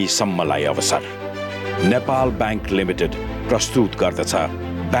उद्यमीसम्मलाई अवसर। नेपाल ब्याङ्क लिमिटेड प्रस्तुत गर्दछ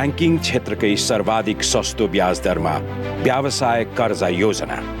ब्याङ्किङ क्षेत्रकै सर्वाधिक सस्तो ब्याज दरमा व्यवसाय कर्जा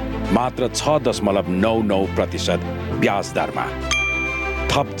योजना, मात्र 6.99% ब्याज दरमा।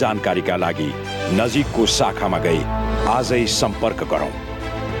 थप जानकारीका लागि नजिकको शाखामा गई आजै सम्पर्क गरौँ।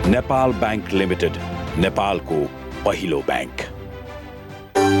 नेपाल ब्याङ्क लिमिटेड, नेपालको पहिलो ब्याङ्क।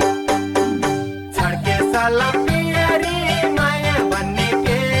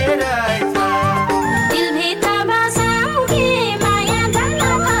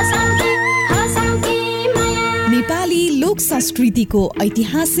 नेपाली लोक संस्कृतिको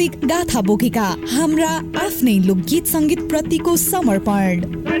ऐतिहासिक गाथा बोकेका हाम्रा आफ्नै लोकगीत सङ्गीत प्रतिको समर्पण।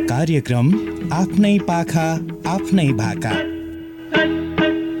 कार्यक्रम आफ्नै पाखा आफ्नै भाका।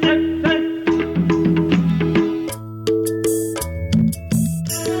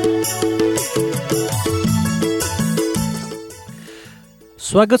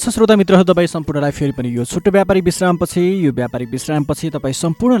 स्वागत छ श्रोता मित्रहरू, तपाईँ सम्पूर्णलाई फेरि पनि यो छुट्टो व्यापारिक विश्रामपछि तपाईँ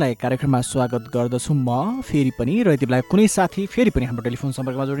सम्पूर्णलाई कार्यक्रममा स्वागत गर्दछु म फेरि पनि। र यति बेला कुनै साथी फेरि पनि हाम्रो टेलिफोन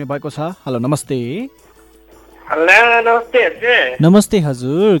सम्पर्कमा जोड्ने भएको छ। हेलो नमस्ते। नमस्ते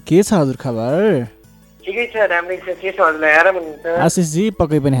हजुर, के छ हजुर खबर? ठिकै छ, राम्रै छ। के छ हजुरलाई आराम हुनुहुन्छ? आशिषजी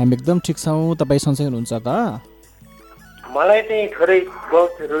पक्कै पनि हामी एकदम ठिक छौँ। तपाईँ सन्चै हुनुहुन्छ त? मलाई चाहिँ थोरै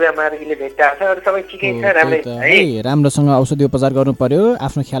बहुत रुगा मार्गीले भेट्टाएको छ। अरू सबै ठिकै छ, राम्रै छ है। राम्रोसँग औषधि उपचार गर्नु पर्यो,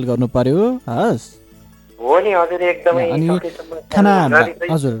 आफ्नो ख्याल गर्नु पर्यो। हस् हो नि हजुर, एकदमै अनि सकेसम्म खाना गरिँदै।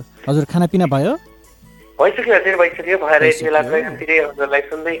 हजुर खानापिना भयो? भइसक्यो हजुर, भइसक्यो। भएर यति बेला प्रोग्रामतिर हजुरलाई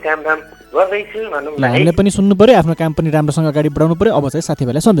सुन्दै कामधाम गर्दैछु भनौँ न है। हामीले पनि सुन्नु पर्यो, आफ्नो काम पनि राम्रोसँग अगाडि बढाउनु पर्यो। अब चाहिँ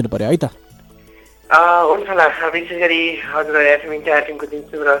साथीभाइलाई सम्झिनु पर्यो है त। हुन्छ ल, विशेष गरी हजुर एफएम इन्टायर टिमको दिन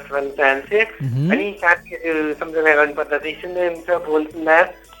शुभ रहोस् भन्न चाहन्छु। अनि साथीहरू सम्झना गर्नुपर्दा चाहिँ सुन्दै हुन्छ भोल सुन्दार,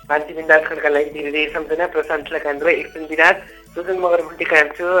 मान्छे बिन्दास खड्कालाई धेरै धेरै सम्झना, प्रशान्त लकान्द्र, एकसन विराज, सुजन मगर भुटी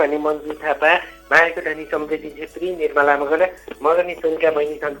कान्छु, अनि मन्जु थापा, मायाको धनी समृद्धि छेत्री, निर्मला मगर, मगनी सोनका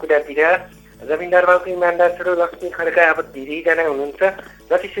बहिनी धनकुटातिर, जमिनदार बाबुको इमान्दार छोरो लक्ष्मी खड्का, अब धेरैजना हुनुहुन्छ।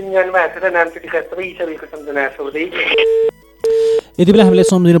 जति सुनिरहनु भएको छ र नामचुटीका सबैको सम्झना सोध्दै यति बेला हामीले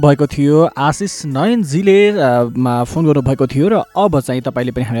सम्झिनु भएको थियो आशिष नयनजीले फोन गर्नुभएको थियो र अब चाहिँ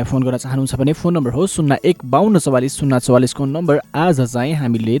तपाईँले पनि हामीलाई फोन गर्न चाहनुहुन्छ भने फोन नम्बर हो 0152440044 को नम्बर। आज चाहिँ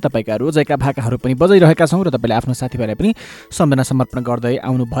हामीले तपाईँका रोजाइका भाकाहरू पनि बजाइरहेका छौँ र तपाईँले आफ्नो साथीभाइलाई पनि सम्झना समर्पण गर्दै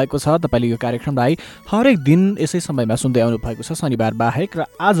आउनु भएको छ। तपाईँले यो कार्यक्रमलाई हरेक दिन यसै समयमा सुन्दै आउनु भएको छ, शनिबार बाहेक। र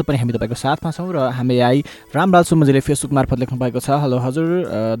आज पनि हामी तपाईँको साथमा छौँ र हामीलाई रामलाल सुमजीले फेसबुक मार्फत लेख्नु भएको छ। हेलो हजुर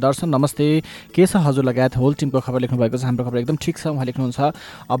दर्शन नमस्ते, के छ हजुर लगायत होल टिमको खबर लेख्नु भएको छ। हाम्रो खबर एकदम ठिक छ। उहाँ लेख्नुहुन्छ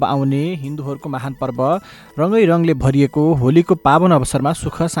अब आउने हिन्दूहरूको महान पर्व रङ्गै रङले भरिएको होलीको पावन अवसरमा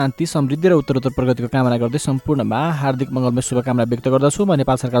सुख शान्ति समृद्धि र उत्तरोत्तर प्रगतिको कामना गर्दै सम्पूर्णमा हार्दिक मङ्गलमय शुभकामना व्यक्त गर्दछु। म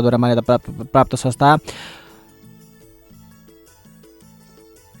नेपाल सरकारद्वारा मान्यता प्राप्त संस्था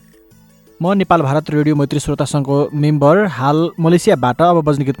म नेपाल भारत रेडियो मैत्री श्रोता सङ्घको मेम्बर, हाल मलेसियाबाट। अब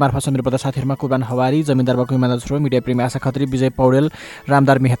बज्ने गीत मार्फत समीर पर्दा साथीहरूमा कुर्बान हवारी, जमिनदार बाबु इमान्दार छोरो, मिडिया प्रेमी आशा खत्री, विजय पौडेल,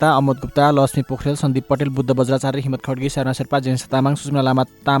 रामदार मेहता, अमोद गुप्ता, लक्ष्मी पोखरेल, सन्दीप पटेल, बुद्ध बज्राचार्य, हिम्मत खड्गी, शरणा शेर्पा, जेन्स तामाङ, सुषमा लामा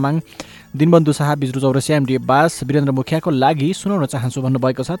तामाङ, दिनबन्धु शाह, बिजु चौरसिया, एमडी बास, वीरेन्द्र मुखियाको लागि सुनाउन चाहन्छु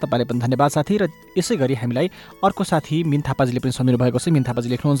भन्नुभएको छ। तपाईँले पनि धन्यवाद साथी। र यसै गरी हामीलाई अर्को साथी मिन थापाजीले पनि सम्झिनु भएको छ। मिन थापाजी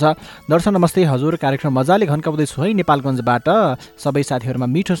लेख्नुहुन्छ दर्शन नमस्ते हजुर, कार्यक्रम मजाले घन्काउँदैछु है नेपालगञ्जबाट, सबै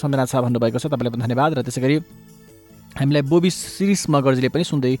साथीहरूमा मिठो सम्झना छ भन्नुभएको छ। तपाईँलाई पनि धन्यवाद। र त्यसै गरी हामीलाई बोबी शिरीष मगरजीले पनि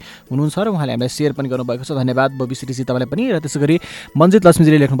सुन्दै हुनुहुन्छ र उहाँले हामीलाई सेयर पनि गर्नुभएको छ। धन्यवाद बोबी शिरीषजी तपाईँलाई पनि। र त्यसै गरी मन्जित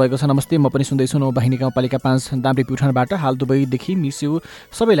लक्ष्मीजीले लेख्नुभएको छ नमस्ते, म पनि सुन्दैछु नौ बाहिनी गाउँपालिका 5 दाम्री प्युठानबाट, हाल दुबईदेखि मिस यु,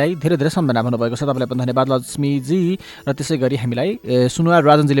 सबैलाई धेरै धेरै सम्झना भन्नुभएको छ। तपाईँलाई पनि धन्यवाद लक्ष्मीजी। र त्यसै गरी हामीलाई सुनुवार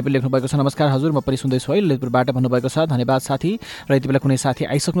राजनजीले पनि लेख्नुभएको छ नमस्कार हजुर, म पनि सुन्दैछु है ललितपुरबाट भन्नुभएको छ। धन्यवाद साथी। र यति बेला कुनै साथी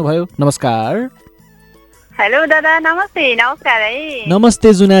आइसक्नुभयो। नमस्कार। हेलो दादा, नमस्ते। नमस्कार है। नमस्ते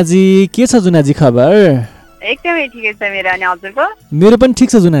जुनाजी, के छ जुनाजी खबर? एकदमै ठिकै छ मेरो। अनि हजुरको? मेरो पनि ठिक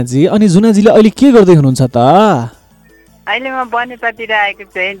छ जुनाजी। अनि जुनाजीले अहिले के गर्दै हुनुहुन्छ त? अहिले म बनेपातिर आएको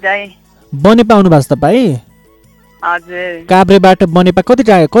छु है। बनेपा आउनु भएको छ तपाईँ? हजुर। काभ्रेबाट बनेपा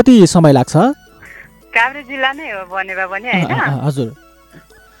कति समय लाग्छ? काभ्रे जिल्ला नै हो बनेपा पनि हैन? हजुर।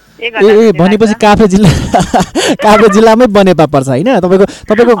 ए भनेपछि काभ्रे जिल्लामै बनेपा पर्छ हैन?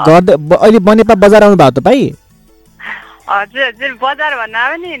 तपाईँको घर अहिले बनेपा बजार आउनु भएको तपाईँ? हजुर हजुर, बजार भन्दा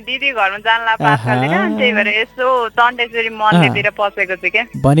पनि दिदी घरमा जानला पास गर्दैन, त्यही भएर यसो चण्डेश्वरी मन्दिरतिर पसेको छु के।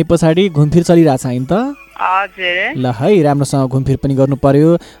 भने पछाडि घुमफिर चलिरहेछ हैन त? हजुर। ल है, राम्रोसँग घुमफिर पनि गर्नु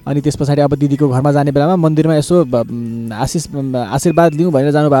पर्यो। अनि त्यस पछाडि अब दिदीको घरमा जाने बेलामा मन्दिरमा यसो आशीर्वाद लिउँ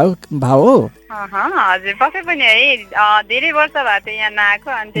भनेर जानु भाव हो? हजुर, पक्कै पनि है। धेरै वर्ष भयो त यहाँ नआएको,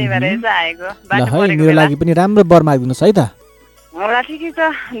 अनि त्यही भएर यसो आएको। ल है, मेरो लागि पनि राम्रो वर मागिदिनुहोस् है त। होला ठिकै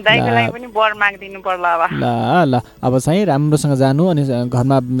छ, दाइको लागि पनि वर मागिदिनु पर्ला अब। ल अब चाहिँ राम्रोसँग जानु, अनि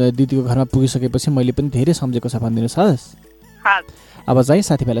घरमा दिदीको घरमा पुगिसकेपछि मैले पनि धेरै सम्झेको छ भनिदिनुहोस्। अब चाहिँ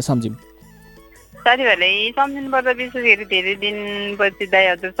साथीभाइलाई सम्झौँ। साथीभाइले सम्झिनु पर्दा विशेष गरी धेरै दिनपछि दाइ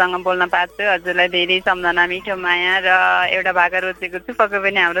हजुरसँग बोल्न पाएको छु। हजुरलाई धेरै सम्झना, मिठो माया र एउटा भाका रोजेको छु। पक्कै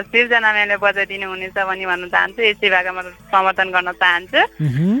पनि हाम्रो सिर्जना म्यामले बजाइदिनु हुनेछ भनी भन्न चाहन्छु। यसै भाकामा समर्थन गर्न चाहन्छु।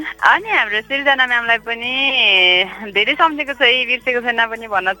 अनि हाम्रो सिर्जना म्यामलाई पनि धेरै सम्झेको छ, बिर्सेको छैन पनि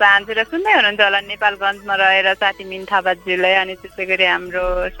भन्न चाहन्छु। र सुन्दै हुनुहुन्छ होला नेपालगञ्जमा रहेर साथी मिन थापाजीलाई, अनि त्यसै गरी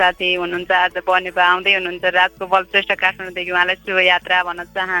हाम्रो साथी हुनुहुन्छ आज बनेपा आउँदै हुनुहुन्छ राजको बलश्रेष्ठ काठमाडौँदेखि, उहाँलाई शुभ यात्रा भन्न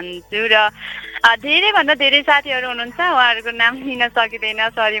चाहन्छु। र धेरैभन्दा धेरै साथीहरू हुनुहुन्छ, उहाँहरूको नाम लिन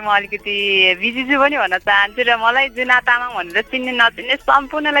सकिँदैन, सरी म अलिकति बिजी छु पनि भन्न चाहन्छु। र मलाई जुना तामाङ भनेर चिन्ने नचिन्ने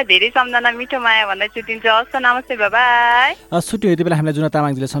सम्पूर्णलाई धेरै सम्झना, मिठो माया भन्दै छुट्टिन्छु। हस्, नमस्ते, बाई। छुट्यो। यति बेला हामीलाई जुना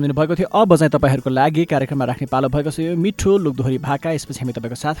तामाङजीले सम्झिनु भएको थियो। अब चाहिँ तपाईँहरूको लागि कार्यक्रममा राख्ने पालो भएको छ यो मिठो लोकदोहोरी भाका। यसपछि हामी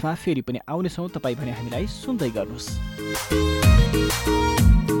तपाईँको साथमा फेरि पनि आउनेछौँ। तपाईँ भने हामीलाई सुन्दै गर्नुहोस्।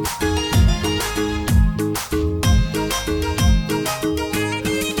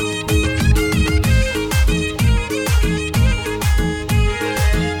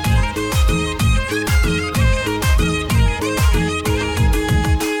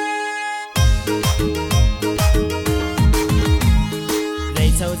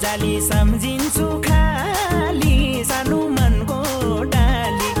 जाली सम्झिन्छु खाली सानो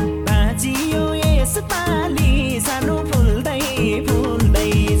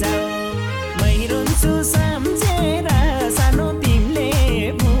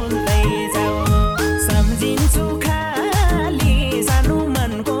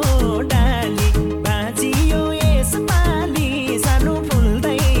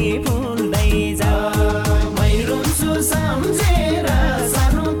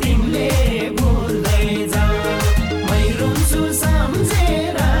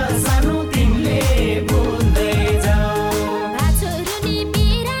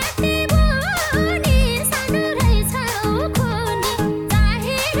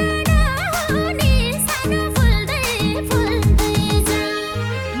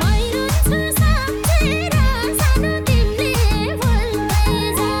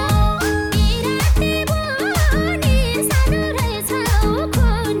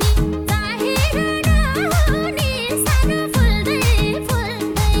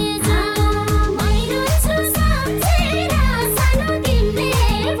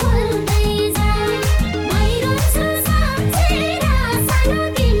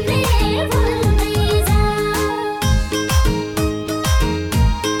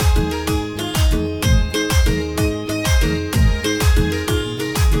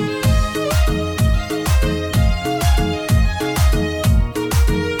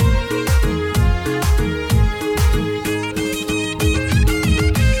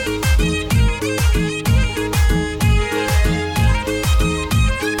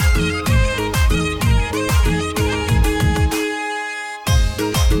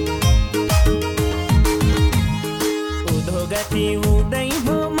कति उदै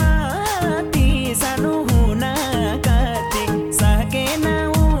भो माथि सानो हुन कति सकेन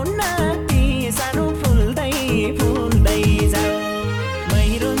उन्नति सानो फुल्दै फुल्दै जाऊ मै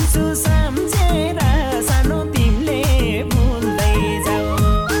रुन्छु सम्झेर सानो तिमीले भुल्दै जाऊ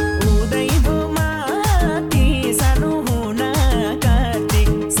उदै भो माथि सानो हुन कति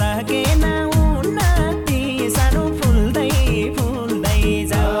सकेन उन्नति सानो फुल्दै फुल्दै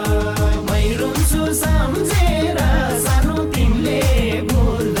जाऊ मै रुन्छु सम्झेर सानो तिमीले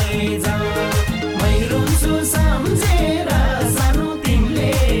भुल्दै जाऊ मै रुन्छु सम्झेर सानो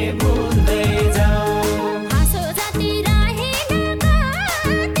तिमीले भुल्दै जाऊ आँसु जति रहेन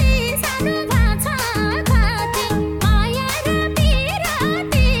कति सानो भाछ कति माया र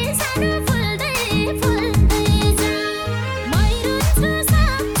पिरती सानो फुल्दै फुल्दै जाऊ मै रुन्छु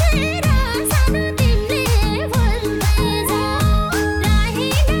सम्झेर सानो तिमीले भुल्दै जाऊ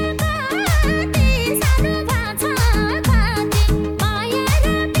रहेन कति सानो भाछ कति माया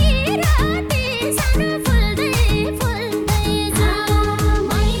र पिरती सानो फुल्दै फुल्दै जाऊ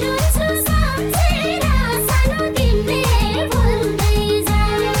मै रुन्छु सम्झेर सानो तिमीले भुल्दै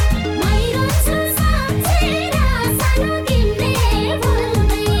जाऊ मै रुन्छु सम्झेर सानो तिमीले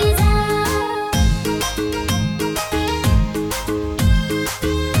भुल्दै जाऊ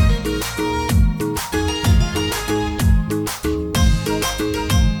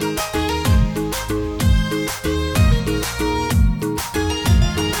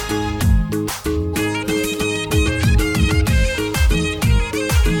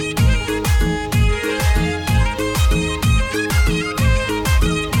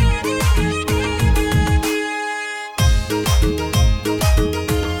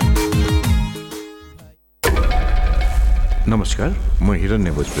नमस्कार, म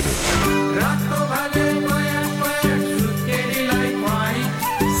हिरण्य भोजपुरी।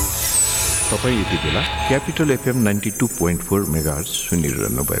 तपाईँ यति बेला क्यापिटल FM 92.4 मेगाहर्ज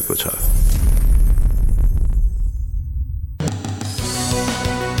सुनिरहनु भएको छ।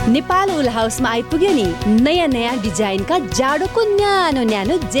 नेपाल उल हाउसमा आइपुग्यो नि नयाँ नयाँ डिजाइनका जाडोको न्यानो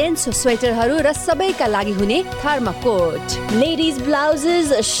न्यानो जेन्ट्स स्वेटरहरू र सबैका लागि हुने थर्माकोट, लेडिज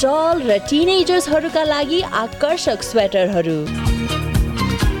ब्लाउजेस, सल र टिनेजर्सहरूका लागि आकर्षक स्वेटरहरू,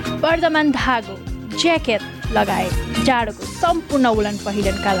 वर्धमान धागो, ज्याकेट लगायत जाडोको सम्पूर्ण उलन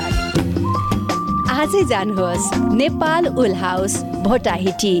पहिरनका लागि आजै जानुहोस् नेपाल उल हाउस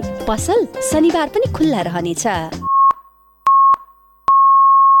भोटाहिटी। पसल शनिबार पनि खुल्ला रहनेछ।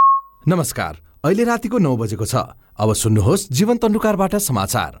 नमस्कार, अहिले रातिको 9 बजेको छ। अब सुन्नुहोस् जीवन तन्डुकारबाट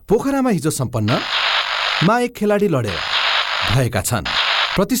समाचार। पोखरामा हिजो सम्पन्न मा एक खेलाडी लडेर भएका छन्।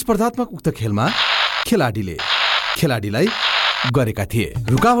 प्रतिस्पर्धात्मक उक्त खेलमा खेलाडीलाई गरेका थिए।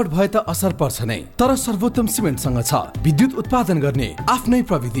 रुकावट भए त असर पर्छ नै, तर सर्वोत्तम सिमेन्टसँग छ विद्युत उत्पादन गर्ने आफ्नै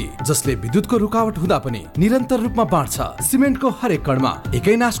प्रविधि, जसले विद्युतको रुकावट हुँदा पनि निरन्तर रूपमा बाँड्छ। सिमेन्टको हरेक कणमा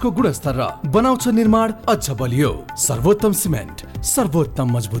एकै नासको गुणस्तर र बनाउँछ निर्माण अझ बलियो। सर्वोत्तम सिमेन्ट, सर्वोत्तम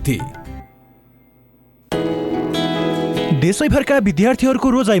मजबुती। देशैभरका विद्यार्थीहरूको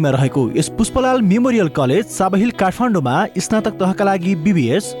रोजाइमा रहेको यस पुष्पलाल मेमोरियल कलेज साबहिल काठमाडौँमा स्नातक तहका लागि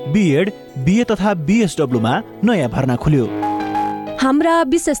BBS, BEd, BA तथा BSW मा नयाँ भर्ना खुल्यो। हाम्रा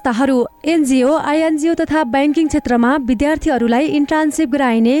विशेषताहरू एनजिओ, आइएनजिओ तथा ब्याङ्किङ क्षेत्रमा विद्यार्थीहरूलाई इन्टर्नसिप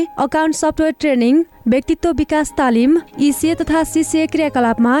गराइने, अकाउन्ट सफ्टवेयर ट्रेनिङ, व्यक्तित्व विकास तालिम, ECA तथा CCA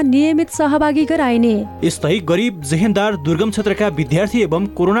क्रियाकलापमा नियमित सहभागी गराइने। यस्तै गरिब, जेहेन्दार, दुर्गम क्षेत्रका विद्यार्थी एवं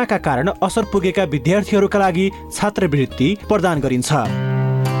कोरोनाका कारण असर पुगेका विद्यार्थीहरूका लागि छात्रवृत्ति प्रदान गरिन्छ।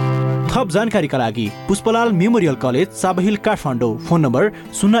 थप जानकारीका लागि Pushpalal memorial college Chabahil Kathmandu. Phone number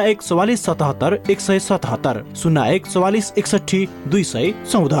 014477 177 0144 61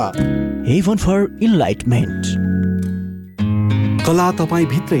 214। Haven for enlightenment. कला तपाईँ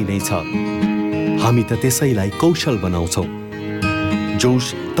भित्रै नै छ, हामी त त्यसैलाई कौशल बनाउँछौ। जोश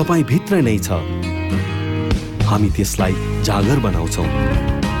तपाईँ भित्र नै छ, हामी त्यसलाई जागर बनाउँछौ।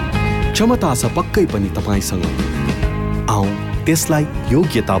 क्षमता छ पक्कै पनि तपाईँसँग, आऊ त्यसलाई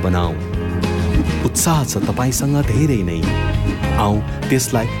योग्यता बनाऊ। उत्साह छ तपाईँसँग धेरै नै, आऊ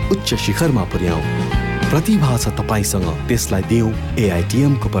त्यसलाई उच्च शिखरमा पुर्याऊ। प्रतिभा छ तपाईँसँग, त्यसलाई दिउँ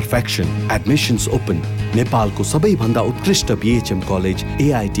AITM को पर्फेक्सन। Admissions open. नेपालको सबैभन्दा उत्कृष्ट BHM कलेज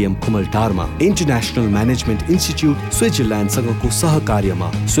AITM कुमलटारमा इन्टरनेशनल म्यानेजमेन्ट इन्स्टिट्युट स्विजरल्यान्डसँगको सहकार्यमा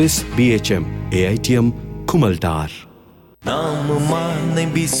स्विस BHM AITM कुमलटार। नाममा नै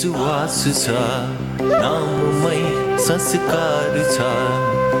विश्वास छ, नाममै संस्कार छ,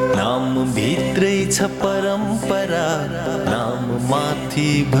 नाम भित्रै छ परम्परा, नाम माथि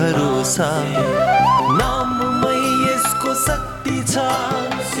भरोसा, नाममै यसको शक्ति छ,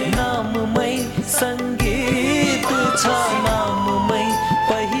 नाममै सङ्गीत छ, नाममै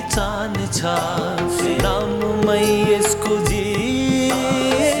पहिचान छ, नाममै यसको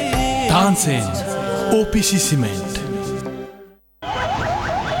ननसेन्स ओपिसी सिमेन्ट।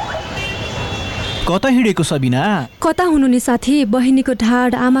 कता हिँडेको सबिना? कता हुनु नि साथी? बहिनीको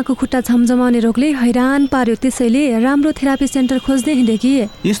ढाड आमाको खुट्टा झमझमाउने रोगले हैरान पार्यो, त्यसैले राम्रो थेरापी सेन्टर खोज्दै हिँडे कि।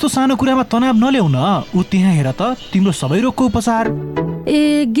 यस्तो सानो कुरामा तनाव नल्याउ न, ऊ त्यहाँ हेर त तिम्रो सबै रोगको उपचार।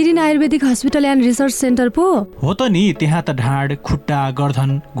 ए green Ayurvedic hospital and research centre पो हो त नि। त्यहाँ त ढाड, खुट्टा,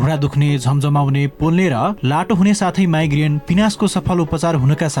 गर्दन, घुँडा दुख्ने, झमझमाउने, पोल्ने र लाटो हुने साथै माइग्रेन, पिनासको सफल उपचार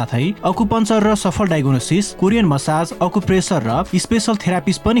हुनका साथै अकुपञ्चर र सफल डायग्नोसिस, कोरियन मसाज, अकुप्रेसर र स्पेशल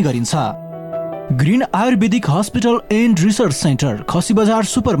थेरापिस्ट पनि गरिन्छ। Green Ayurvedic hospital and research centre, Khasi Bazar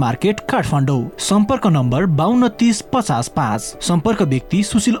super market, Kathmandu. सम्पर्क नम्बर 523055। सम्पर्क व्यक्ति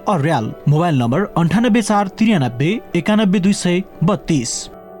सुशील अर्याल। Mobile number 9843 91232।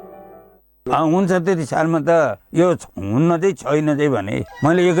 हुन्छ त्यति सालमा त यो हुन्न चाहिँ छैन चाहिँ भने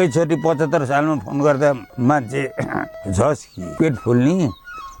मैले एकैचोटि 75 सालमा फोन गर्दा मान्छे झस् पेट फुल्ने,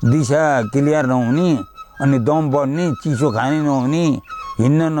 दिशा क्लियर नहुने, अनि दम बढ्ने, चिसो खाने नहुने,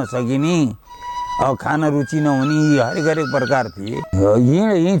 हिँड्न नसकिने, अब खाना रुचि नहुने, हरेक हरेक प्रकार थिए।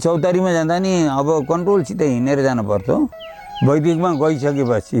 यहीँ चौतारीमा जाँदा नि अब कन्ट्रोलसित हिँडेर जानुपर्छ। वैदिकमा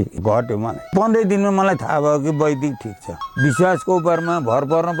गइसकेपछि घट्यो मलाई। 15 दिनमा मलाई थाहा भयो कि वैदिक ठिक छ। विश्वासको उपरमा भर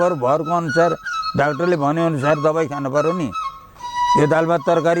पर्नु पर्यो, भरको अनुसार डाक्टरले भने अनुसार दबाई खानु पर्यो नि। यो दाल भात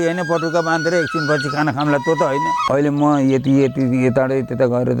तरकारी होइन पटुका बाँधेर एकछिनपछि खाना खाम्ला त्यो त होइन। अहिले म यति यताबाट त्यता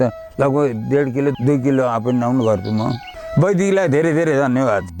गएर त लगभग 1.5 kilo 2 kilo up and down गर्छु म। वैदिकलाई धेरै धेरै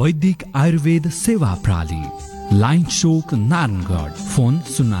धन्यवाद। वैदिक आयुर्वेद सेवा प्रणाली, लाइन चोक, नारायणगढ। फोन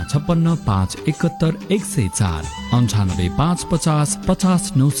 056 571 104, 98 550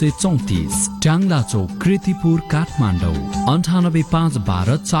 50 934। ट्याङ्ला चोक, कृतिपुर, काठमाडौँ, 98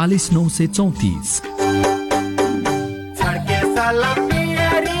 512 40 934।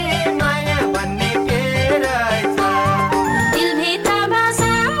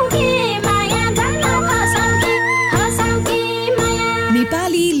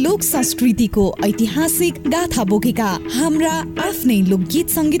 संस्कृतिको ऐतिहासिक गाथा बोकेका हाम्रा आफ्नै लोकगीत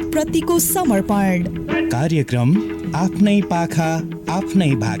संगीत प्रतिको समर्पण। कार्यक्रम आफ्नै पाखा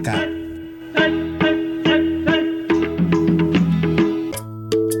आफ्नै भाका।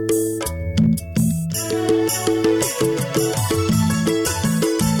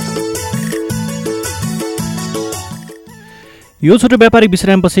 यो छोटो व्यापारिक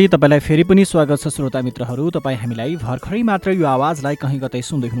विश्रामपछि तपाईँलाई फेरि पनि स्वागत छ श्रोता मित्रहरू। तपाईँ हामीलाई भर्खरै मात्र यो आवाजलाई कहीँ कतै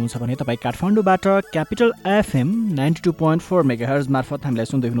सुन्दै हुनुहुन्छ भने तपाईँ काठमाडौँबाट क्यापिटल एफएम 92.4 मेगाहर्ज मार्फत हामीलाई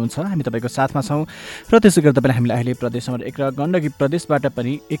सुन्दै हुनुहुन्छ। हामी तपाईँको साथमा छौँ र त्यसै गरी तपाईँले हामीलाई अहिले प्रदेश नम्बर 1 र गण्डकी प्रदेशबाट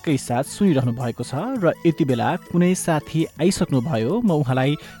पनि एकैसाथ सुनिरहनु भएको छ र यति बेला कुनै साथी आइसक्नु भयो। म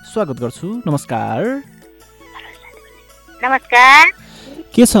उहाँलाई स्वागत गर्छु। नमस्कार। नमस्कार।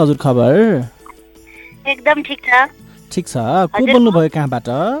 के छ हजुर खबर? एकदम ठिक छ। ठिक छ। को बोल्नुभयो कहाँबाट?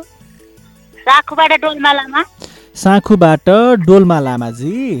 साँखुबाट डोल्मा लामा। साँखुबाट डोल्मा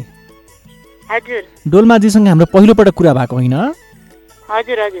लामाजी। हजुर। डोल्माजीसँग हाम्रो पहिलोपटक कुरा भएको होइन?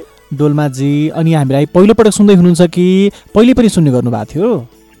 हजुर हजुर। डोल्माजी, अनि हामीलाई पहिलोपटक सुन्दै हुनुहुन्छ कि पहिले पनि सुन्ने गर्नुभएको थियो?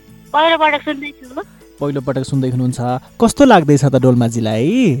 पहिलोपटक सुन्दैछु। पहिलोपटक सुन्दै हुनुहुन्छ। कस्तो लाग्दैछ त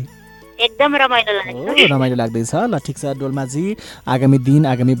डोल्माजीलाई? एकदम रमाइलो लाग्छ। रमाइलो लाग्दैछ। ल ठिक छ डोल्माजी, आगामी दिन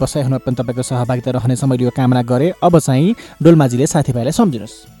आगामी बसाइहरूमा पनि तपाईँको सहभागिता रहनेछ मैले यो कामना गरेँ। अब चाहिँ डोल्माजीले साथीभाइलाई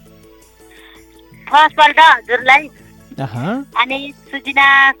सम्झिनुहोस्। फर्स्टपल्ट हजुरलाई अनि सुजिना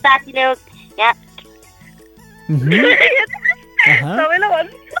साथीले यहाँ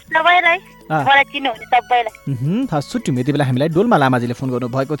सबैलाई मलाई चिन्नुहुने सबैलाई छुट्टी। यति बेला हामीलाई डोल्मा लामाजीले फोन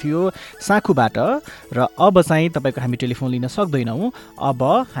गर्नुभएको थियो साँखुबाट र अब चाहिँ तपाईँको हामी टेलिफोन लिन सक्दैनौँ। अब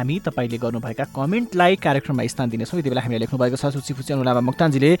हामी तपाईँले गर्नुभएका कमेन्टलाई कार्यक्रममा स्थान दिनेछौँ। यति बेला हामीले लेख्नुभएको छ सुची फुची अनुलामा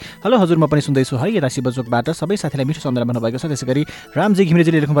मुक्तानजीले, हेलो हजुर म पनि सुन्दैछु है यता शिवचोकबाट। सबै साथीलाई मिठो सम्झना भन्नुभएको छ। त्यसै गरी रामजी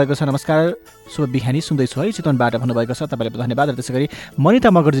घिमिरेजीले लेख्नुभएको छ, नमस्कार शुभ बिहानी सुन्दैछु है चितवनबाट भन्नुभएको छ। तपाईँलाई धन्यवाद। र त्यसै गरी मनिता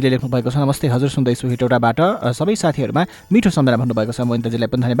मगरजीले लेख्नुभएको छ, नमस्ते हजुर सुन्दैछु हेटौडाबाट। सबै साथीहरूमा मिठो सम्झना भन्नुभएको छ।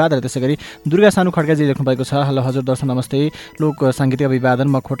 मनिताजीलाई पनि धन्यवाद। र त्यसै गरी दुर्गा सानु खड्काजी लेख्नुभएको छ, हेलो हजुर दर्शन नमस्ते, लोक साङ्गीतिक अभिवादन,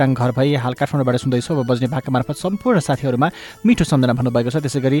 म खोटाङ घर भई हाल काठमाडौँबाट सुन्दैछु। अब बज्ने भाका मार्फत सम्पूर्ण साथीहरूमा मिठो सम्झना भन्नुभएको छ।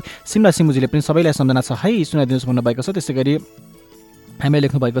 त्यसै गरी सिमला सिमुजीले पनि सबैलाई सम्झना छ है सुनाइदिनुहोस् भन्नुभएको छ। त्यसै गरी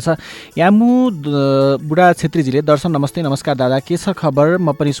हामीले लेख्नुभएको छ यामु बुढा छेत्रीजीले, दर्शन नमस्ते नमस्कार दादा, के छ खबर?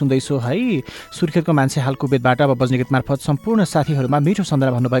 म पनि सुन्दैछु है। सुर्खेतको मान्छे हाल कुवेतबाट अब बज्ने गीत मार्फत सम्पूर्ण साथीहरूमा मिठो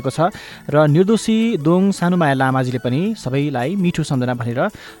सम्झना भन्नुभएको छ। र निर्दोषी दोङ सानुमाया लामाजीले पनि सबैलाई मिठो सम्झना भनेर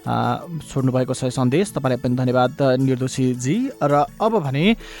छोड्नुभएको छ सन्देश। तपाईँलाई पनि धन्यवाद निर्दोषीजी। र अब भने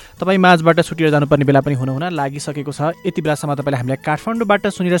तपाईँ माझबाट छुटेर जानुपर्ने बेला पनि हुन लागिसकेको छ। यति बेलासम्म तपाईँले हामीलाई काठमाडौँबाट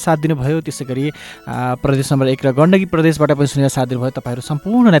सुनेर साथ दिनुभयो। त्यसै गरी प्रदेश नम्बर 1 र गण्डकी प्रदेशबाट पनि सुनेर साथ दिनुभयो। तपाईँहरू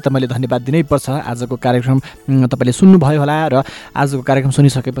सम्पूर्णलाई त मैले धन्यवाद दिनै पर्छ। आजको कार्यक्रम तपाईँले सुन्नुभयो होला र आजको कार्यक्रम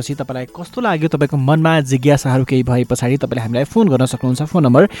सुनिसकेपछि तपाईँलाई कस्तो लाग्यो, तपाईँको मनमा जिज्ञासाहरू केही भए पछाडि तपाईँले हामीलाई फोन गर्न सक्नुहुन्छ। फोन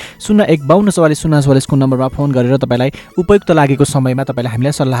नम्बर 0152440044 को नम्बरमा फोन गरेर तपाईँलाई उपयुक्त लागेको समयमा तपाईँले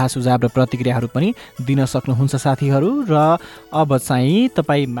हामीलाई सल्लाह सुझाव र प्रतिक्रियाहरू पनि दिन सक्नुहुन्छ साथीहरू। र अब चाहिँ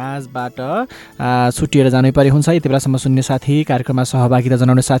तपाईँ माझबाट छुट्टिएर जानै परे हुन्छ। यति बेलासम्म सुन्ने साथी, कार्यक्रममा सहभागिता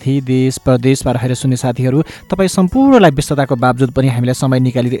जनाउने साथी, देश प्रदेशमा रहेर सुन्ने साथीहरू, तपाईँ सम्पूर्णलाई व्यस्तताको बावजुद पनि हामीलाई समय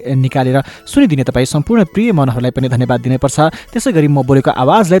निकालेर सुनिदिने तपाईँ सम्पूर्ण प्रिय मनहरूलाई पनि धन्यवाद दिनुपर्छ। त्यसै गरी म बोलेको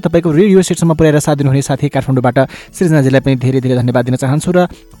आवाजलाई तपाईँको रेडियो सेटसम्म पुर्याएर साथ दिनुहुने साथी काठमाडौँबाट सृजनाजीलाई पनि धेरै धेरै धन्यवाद दिन चाहन्छु र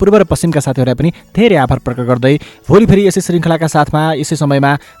पूर्व र पश्चिमका साथीहरूलाई पनि धेरै आभार प्रकट गर्दै भोलि फेरि यसै श्रृङ्खलाका साथमा यसै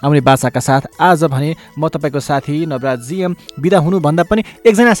समयमा आउने बाचाका साथ आज भने म तपाईँको साथी नवराज जीएम बिदा हुनुभन्दा पनि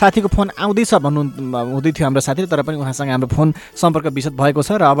एकजना साथीको फोन आउँदैछ भन्नु हुँदै थियो हाम्रो साथीले, तर पनि उहाँसँग हाम्रो फोन सम्पर्क विच्छेद भएको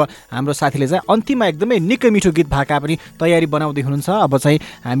छ र अब हाम्रो साथीले चाहिँ अन्तिममा एकदमै निकै मिठो गीत भाका पनि तयारी बनाउँदै हुनुहुन्छ। अब चाहिँ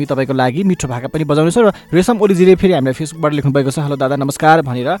हामी तपाईँको लागि मिठो भाका पनि बजाउनेछौँ र रेशम ओलीजीले फेरि हामीलाई फेसबुकबाट लेख्नुभएको छ, हेलो दादा नमस्कार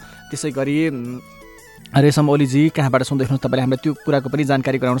भनेर। त्यसै गरी रेशम ओलीजी कहाँबाट सुन्दै हुनुहुन्छ तपाईँले हामीलाई त्यो कुराको पनि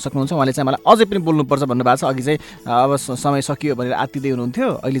जानकारी गराउन सक्नुहुन्छ। उहाँले चाहिँ मलाई अझै पनि बोल्नुपर्छ भन्नुभएको छ। अघि चाहिँ अब समय सकियो भनेर आत्तिँदै हुनुहुन्थ्यो,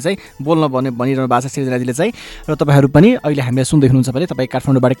 अहिले चाहिँ बोल्न भनिरहनु भएको छ सृजनाजीले चाहिँ। र तपाईँहरू पनि अहिले हामीलाई सुन्दै हुनुहुन्छ भने तपाईँ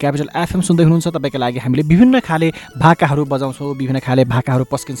काठमाडौँबाट क्यापिटल एफएम सुन्दै हुनुहुन्छ। तपाईँको लागि हामीले विभिन्न खाले भाकाहरू बजाउँछौँ, विभिन्न खाले भाकाहरू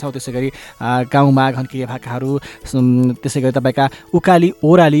पस्किन्छौँ। त्यसै गरी गाउँमा घन्किए भाकाहरू, त्यसै गरी तपाईँका उकाली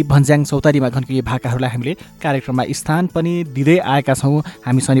ओराली भन्ज्याङ चौतारीमा घन्किए भाकाहरूलाई हामीले कार्यक्रममा स्थान पनि दिँदै आएका छौँ।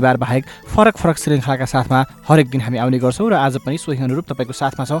 हामी शनिबार बाहेक फरक फरक श्रृङ्खलाका साथमा हरेक दिन हामी आउने गर्छौँ र आज पनि सोही अनुरूप तपाईँको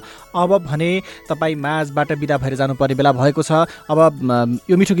साथमा छौँ। अब भने तपाईँ माझबाट बिदा भएर जानुपर्ने बेला भएको छ। अब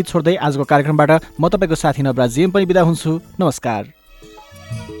यो मिठो गीत छोड्दै आजको कार्यक्रमबाट म तपाईँको साथी नवराज जीएम पनि बिदा हुन्छु। नमस्कार।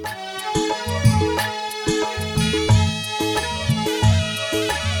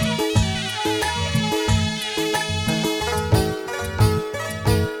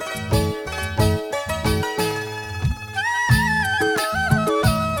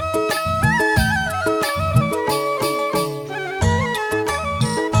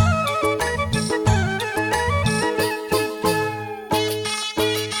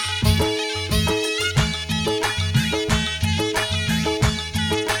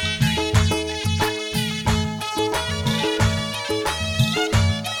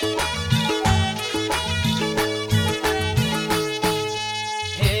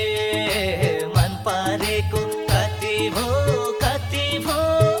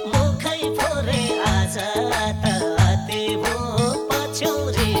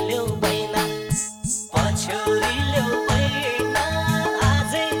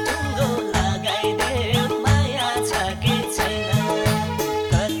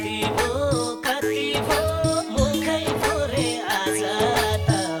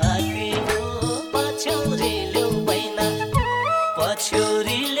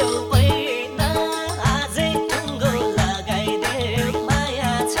 छोरी ल्याऊ